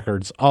books and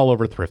records all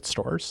over thrift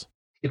stores.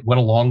 It went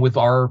along with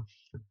our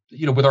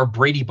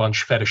Brady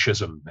Bunch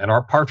fetishism and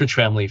our Partridge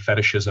Family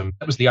fetishism.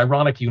 That was the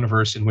ironic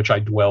universe in which I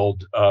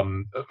dwelled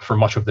for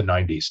much of the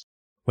 90s.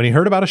 When he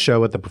heard about a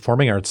show at the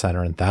Performing Arts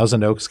Center in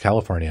Thousand Oaks,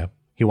 California,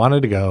 he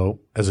wanted to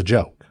go as a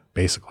joke,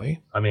 basically.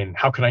 I mean,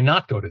 how can I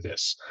not go to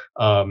this?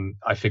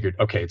 I figured,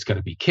 okay, it's going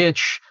to be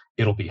kitsch.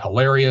 It'll be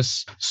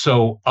hilarious.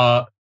 So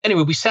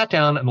anyway, we sat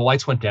down and the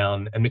lights went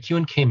down and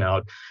McEuen came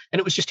out, and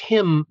it was just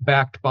him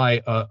backed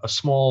by a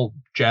small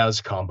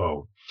jazz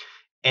combo.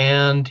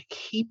 And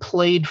he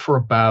played for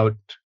about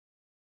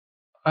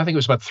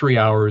 3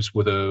 hours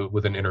with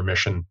an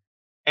intermission.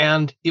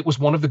 And it was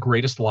one of the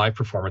greatest live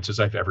performances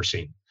I've ever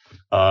seen.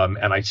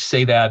 And I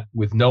say that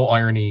with no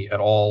irony at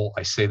all.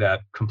 I say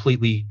that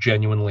completely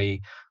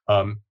genuinely.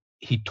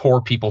 He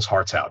tore people's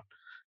hearts out.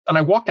 And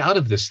I walked out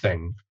of this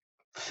thing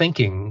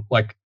thinking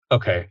like,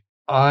 okay,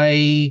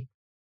 I've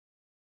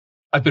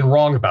been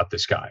wrong about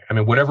this guy. I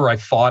mean, whatever I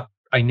thought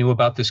I knew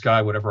about this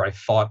guy, whatever I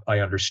thought I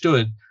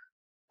understood,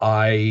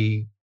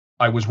 I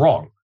was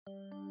wrong.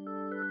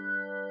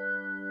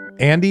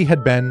 Andy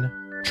had been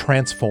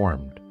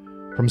transformed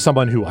from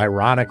someone who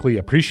ironically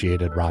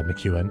appreciated Rod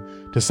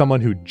McEuen to someone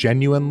who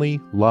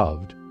genuinely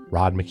loved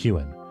Rod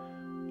McEuen.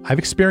 I've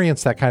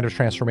experienced that kind of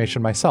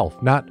transformation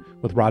myself, not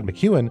with Rod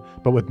McEuen,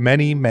 but with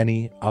many,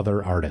 many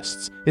other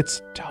artists.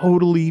 It's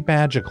totally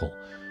magical.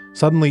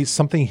 Suddenly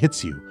something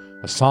hits you,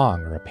 a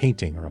song or a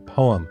painting or a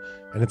poem,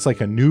 and it's like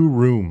a new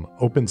room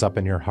opens up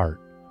in your heart.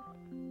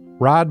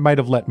 Rod might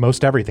have let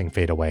most everything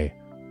fade away,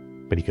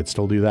 but he could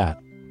still do that.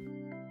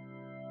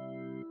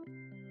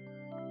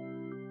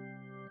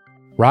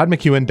 Rod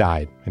McEuen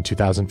died in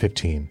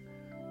 2015.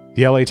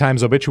 The LA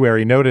Times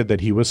obituary noted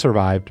that he was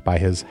survived by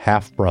his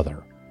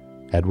half-brother,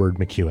 Edward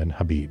McEuen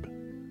Habib.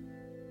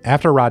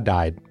 After Rod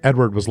died,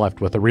 Edward was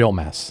left with a real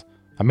mess,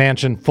 a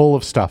mansion full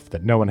of stuff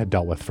that no one had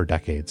dealt with for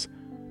decades.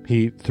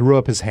 He threw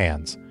up his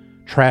hands,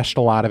 trashed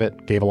a lot of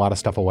it, gave a lot of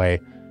stuff away,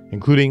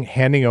 including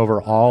handing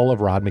over all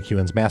of Rod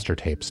McEwen's master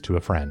tapes to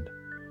a friend.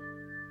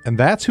 And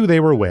that's who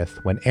they were with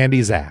when Andy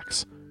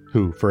Zachs,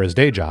 who for his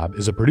day job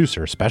is a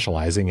producer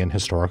specializing in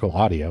historical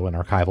audio and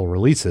archival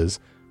releases,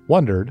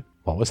 wondered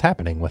what was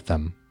happening with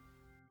them.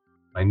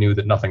 I knew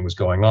that nothing was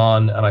going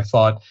on, and I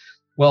thought,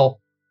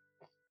 well,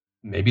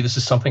 maybe this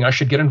is something I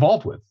should get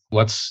involved with.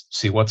 Let's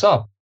see what's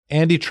up.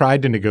 Andy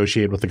tried to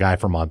negotiate with the guy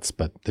for months,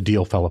 but the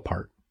deal fell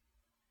apart.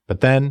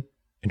 But then,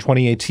 in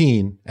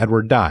 2018,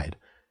 Edward died.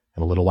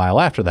 And a little while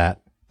after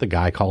that, the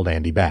guy called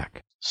Andy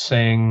back,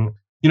 saying,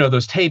 you know,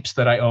 those tapes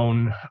that I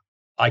own,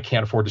 I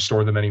can't afford to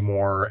store them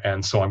anymore,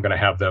 and so I'm going to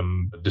have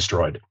them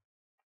destroyed.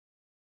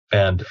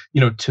 And, you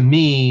know, to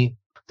me,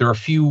 there are a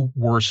few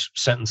worse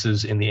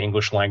sentences in the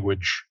English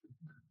language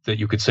that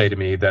you could say to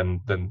me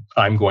than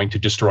I'm going to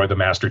destroy the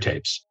master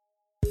tapes.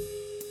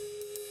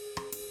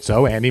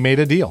 So Andy made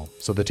a deal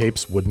so the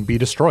tapes wouldn't be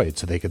destroyed,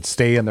 so they could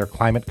stay in their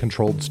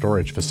climate-controlled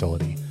storage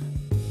facility.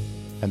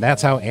 And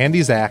that's how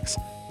Andy Zach's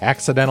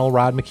accidental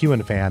Rod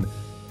McKuen fan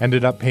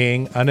ended up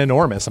paying an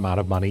enormous amount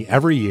of money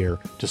every year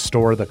to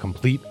store the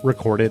complete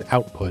recorded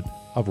output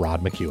of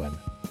Rod McKuen.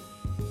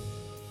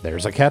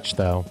 There's a catch,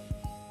 though.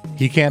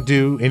 He can't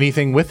do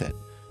anything with it,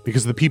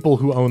 because the people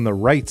who own the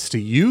rights to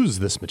use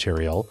this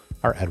material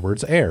are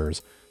Edward's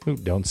heirs, who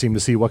don't seem to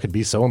see what could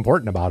be so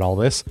important about all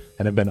this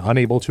and have been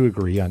unable to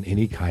agree on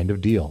any kind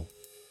of deal.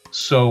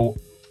 So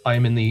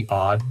I'm in the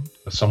odd,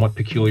 somewhat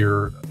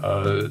peculiar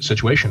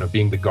situation of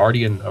being the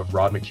guardian of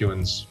Rod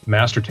McKuen's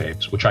master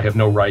tapes, which I have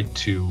no right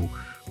to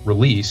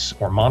release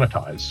or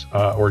monetize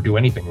or do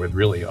anything with,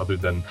 really, other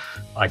than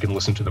I can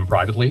listen to them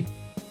privately.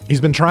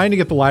 He's been trying to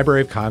get the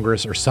Library of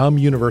Congress or some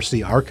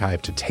university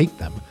archive to take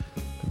them.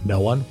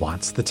 No one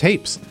wants the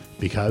tapes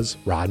because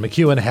Rod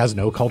McKuen has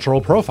no cultural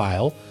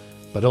profile,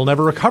 but he'll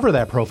never recover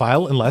that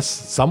profile unless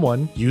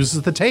someone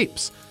uses the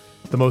tapes.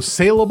 The most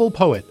saleable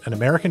poet in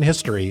American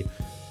history,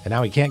 and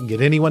now he can't get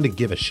anyone to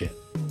give a shit.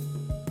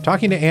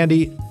 Talking to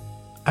Andy,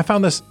 I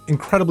found this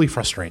incredibly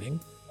frustrating.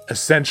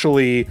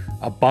 Essentially,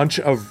 a bunch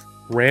of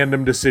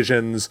random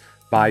decisions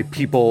by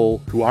people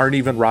who aren't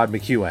even Rod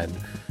McKuen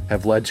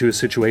have led to a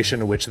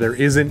situation in which there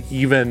isn't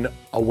even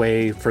a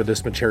way for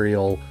this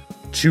material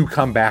to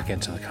come back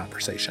into the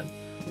conversation.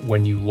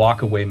 When you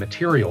lock away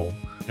material,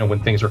 you know,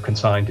 when things are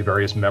consigned to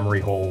various memory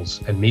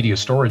holes and media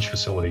storage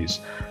facilities,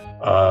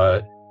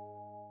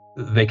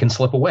 they can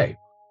slip away.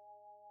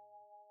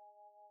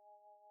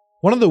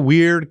 One of the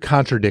weird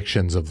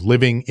contradictions of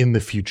living in the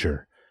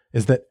future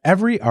is that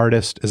every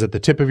artist is at the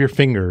tip of your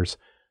fingers,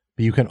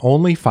 but you can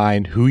only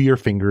find who your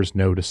fingers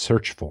know to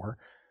search for.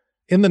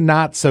 In the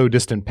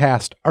not-so-distant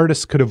past,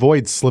 artists could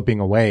avoid slipping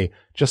away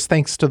just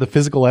thanks to the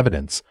physical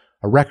evidence,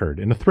 a record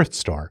in a thrift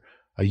store,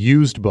 a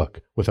used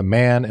book with a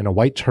man in a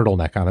white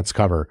turtleneck on its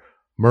cover,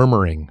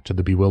 murmuring to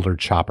the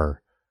bewildered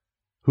shopper,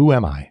 "Who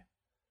am I?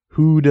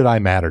 Who did I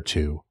matter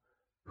to?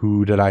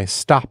 Who did I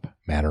stop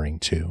mattering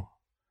to?"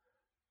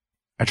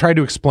 I tried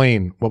to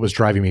explain what was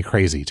driving me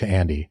crazy to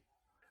Andy.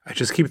 I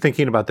just keep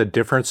thinking about the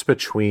difference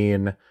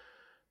between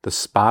the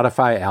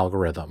Spotify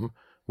algorithm,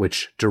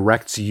 which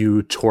directs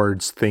you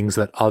towards things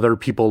that other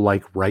people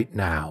like right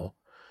now,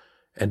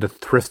 and a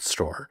thrift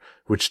store,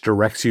 which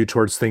directs you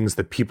towards things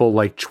that people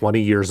liked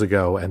 20 years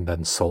ago and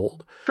then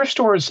sold. Thrift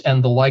stores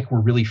and the like were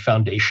really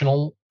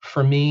foundational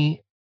for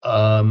me.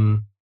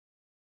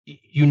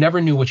 You never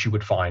knew what you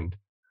would find.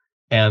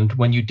 And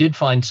when you did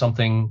find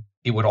something,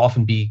 it would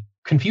often be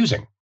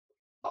confusing.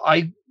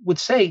 I would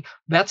say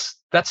that's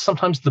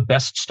sometimes the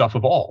best stuff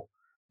of all,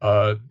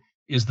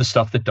 is the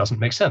stuff that doesn't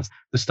make sense,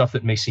 the stuff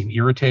that may seem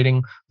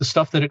irritating, the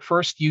stuff that at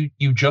first you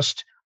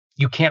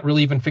can't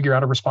really even figure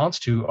out a response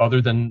to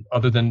other than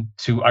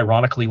to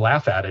ironically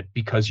laugh at it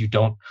because you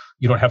don't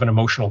have an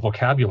emotional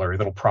vocabulary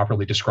that'll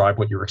properly describe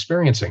what you're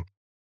experiencing.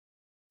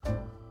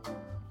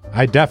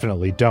 I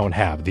definitely don't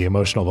have the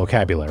emotional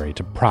vocabulary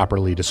to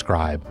properly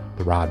describe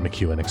the Rod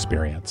McKuen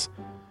experience.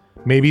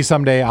 Maybe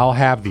someday I'll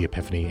have the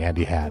epiphany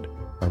Andy had,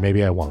 or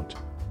maybe I won't.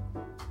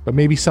 But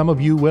maybe some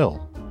of you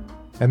will.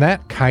 And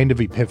that kind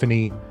of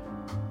epiphany,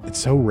 it's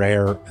so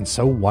rare and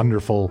so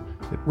wonderful,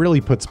 it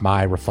really puts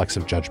my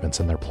reflexive judgments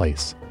in their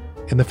place.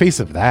 In the face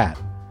of that,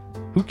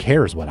 who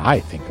cares what I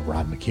think of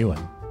Rod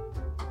McKuen?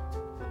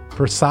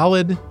 For a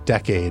solid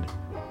decade,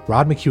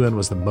 Rod McKuen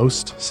was the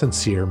most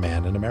sincere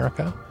man in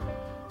America.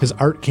 His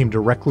art came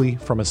directly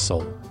from his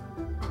soul.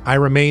 I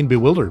remain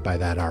bewildered by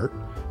that art,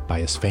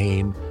 by his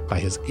fame, by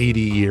his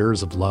 80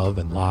 years of love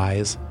and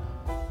lies.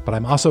 But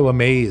I'm also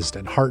amazed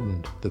and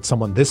heartened that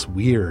someone this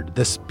weird,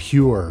 this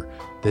pure,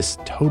 this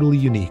totally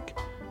unique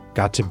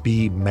got to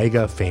be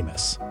mega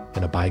famous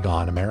in a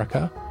bygone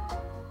America.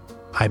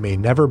 I may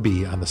never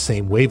be on the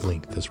same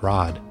wavelength as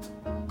Rod,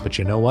 but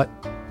you know what?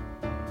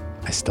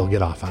 I still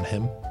get off on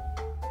him.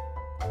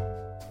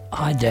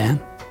 Hi,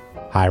 Dan.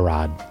 Hi,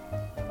 Rod.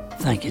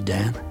 Thank you,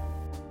 Dan.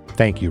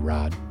 Thank you,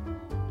 Rod.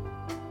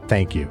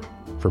 Thank you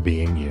for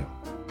being you.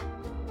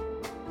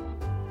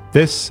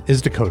 This is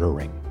Decoder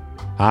Ring.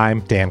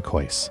 I'm Dan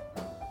Kois.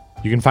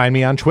 You can find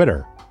me on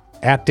Twitter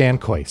at Dan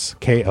Kois,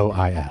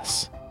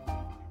 Kois.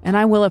 And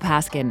I'm Willa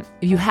Paskin.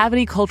 If you have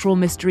any cultural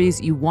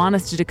mysteries you want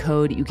us to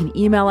decode, you can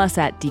email us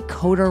at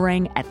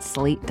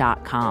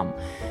decoderring@slate.com.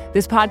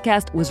 This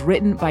podcast was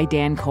written by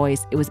Dan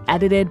Coyce. It was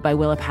edited by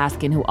Willa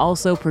Paskin, who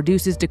also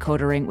produces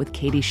Decoder Ring with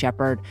Katie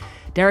Shepard.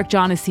 Derek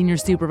John is senior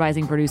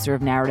supervising producer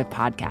of Narrative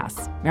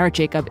Podcasts. Merritt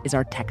Jacob is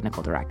our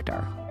technical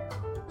director.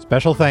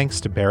 Special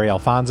thanks to Barry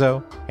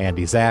Alfonso,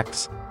 Andy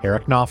Zaks,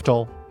 Eric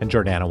Knoftel, and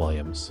Jordana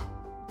Williams.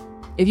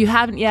 If you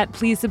haven't yet,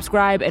 please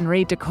subscribe and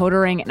rate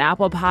Decoder Ring in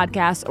Apple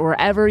Podcasts or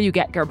wherever you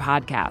get your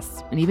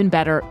podcasts. And even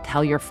better,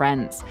 tell your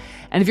friends.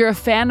 And if you're a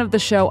fan of the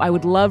show, I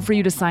would love for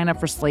you to sign up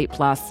for Slate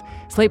Plus.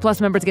 Slate Plus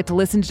members get to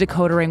listen to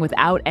Decoder Ring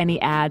without any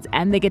ads,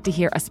 and they get to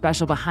hear a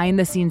special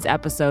behind-the-scenes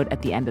episode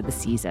at the end of the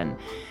season.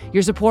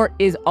 Your support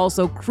is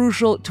also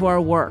crucial to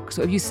our work.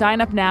 So if you sign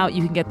up now,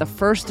 you can get the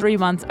first 3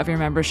 months of your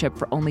membership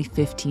for only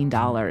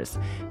 $15.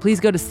 Please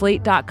go to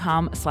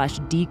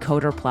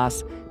slate.com/decoder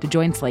plus to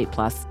join Slate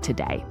Plus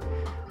today.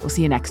 We'll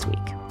see you next week.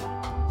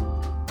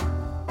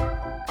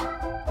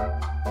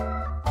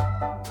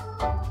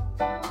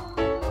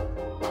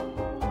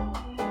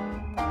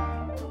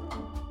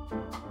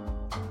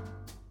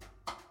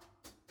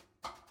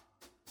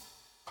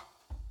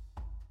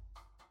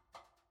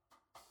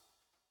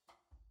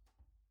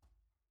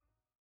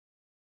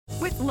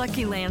 With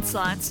Lucky Land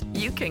Slots,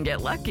 you can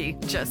get lucky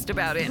just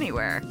about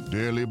anywhere.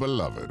 Dearly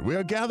beloved, we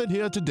are gathered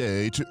here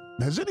today to...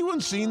 Has anyone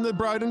seen the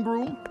bride and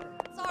groom?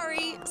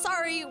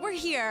 Sorry, we're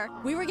here.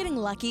 We were getting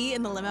lucky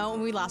in the limo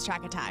and we lost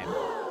track of time.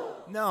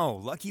 No,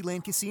 Lucky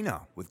Land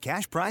Casino, with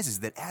cash prizes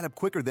that add up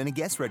quicker than a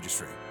guest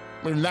registry.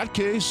 In that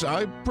case,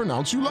 I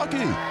pronounce you lucky.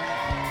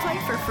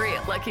 Play for free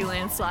at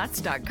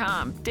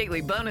LuckyLandSlots.com.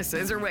 Daily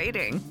bonuses are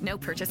waiting. No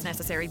purchase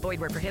necessary.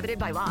 Void where prohibited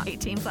by law.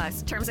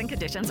 18+. Terms and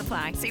conditions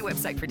apply. See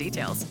website for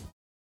details.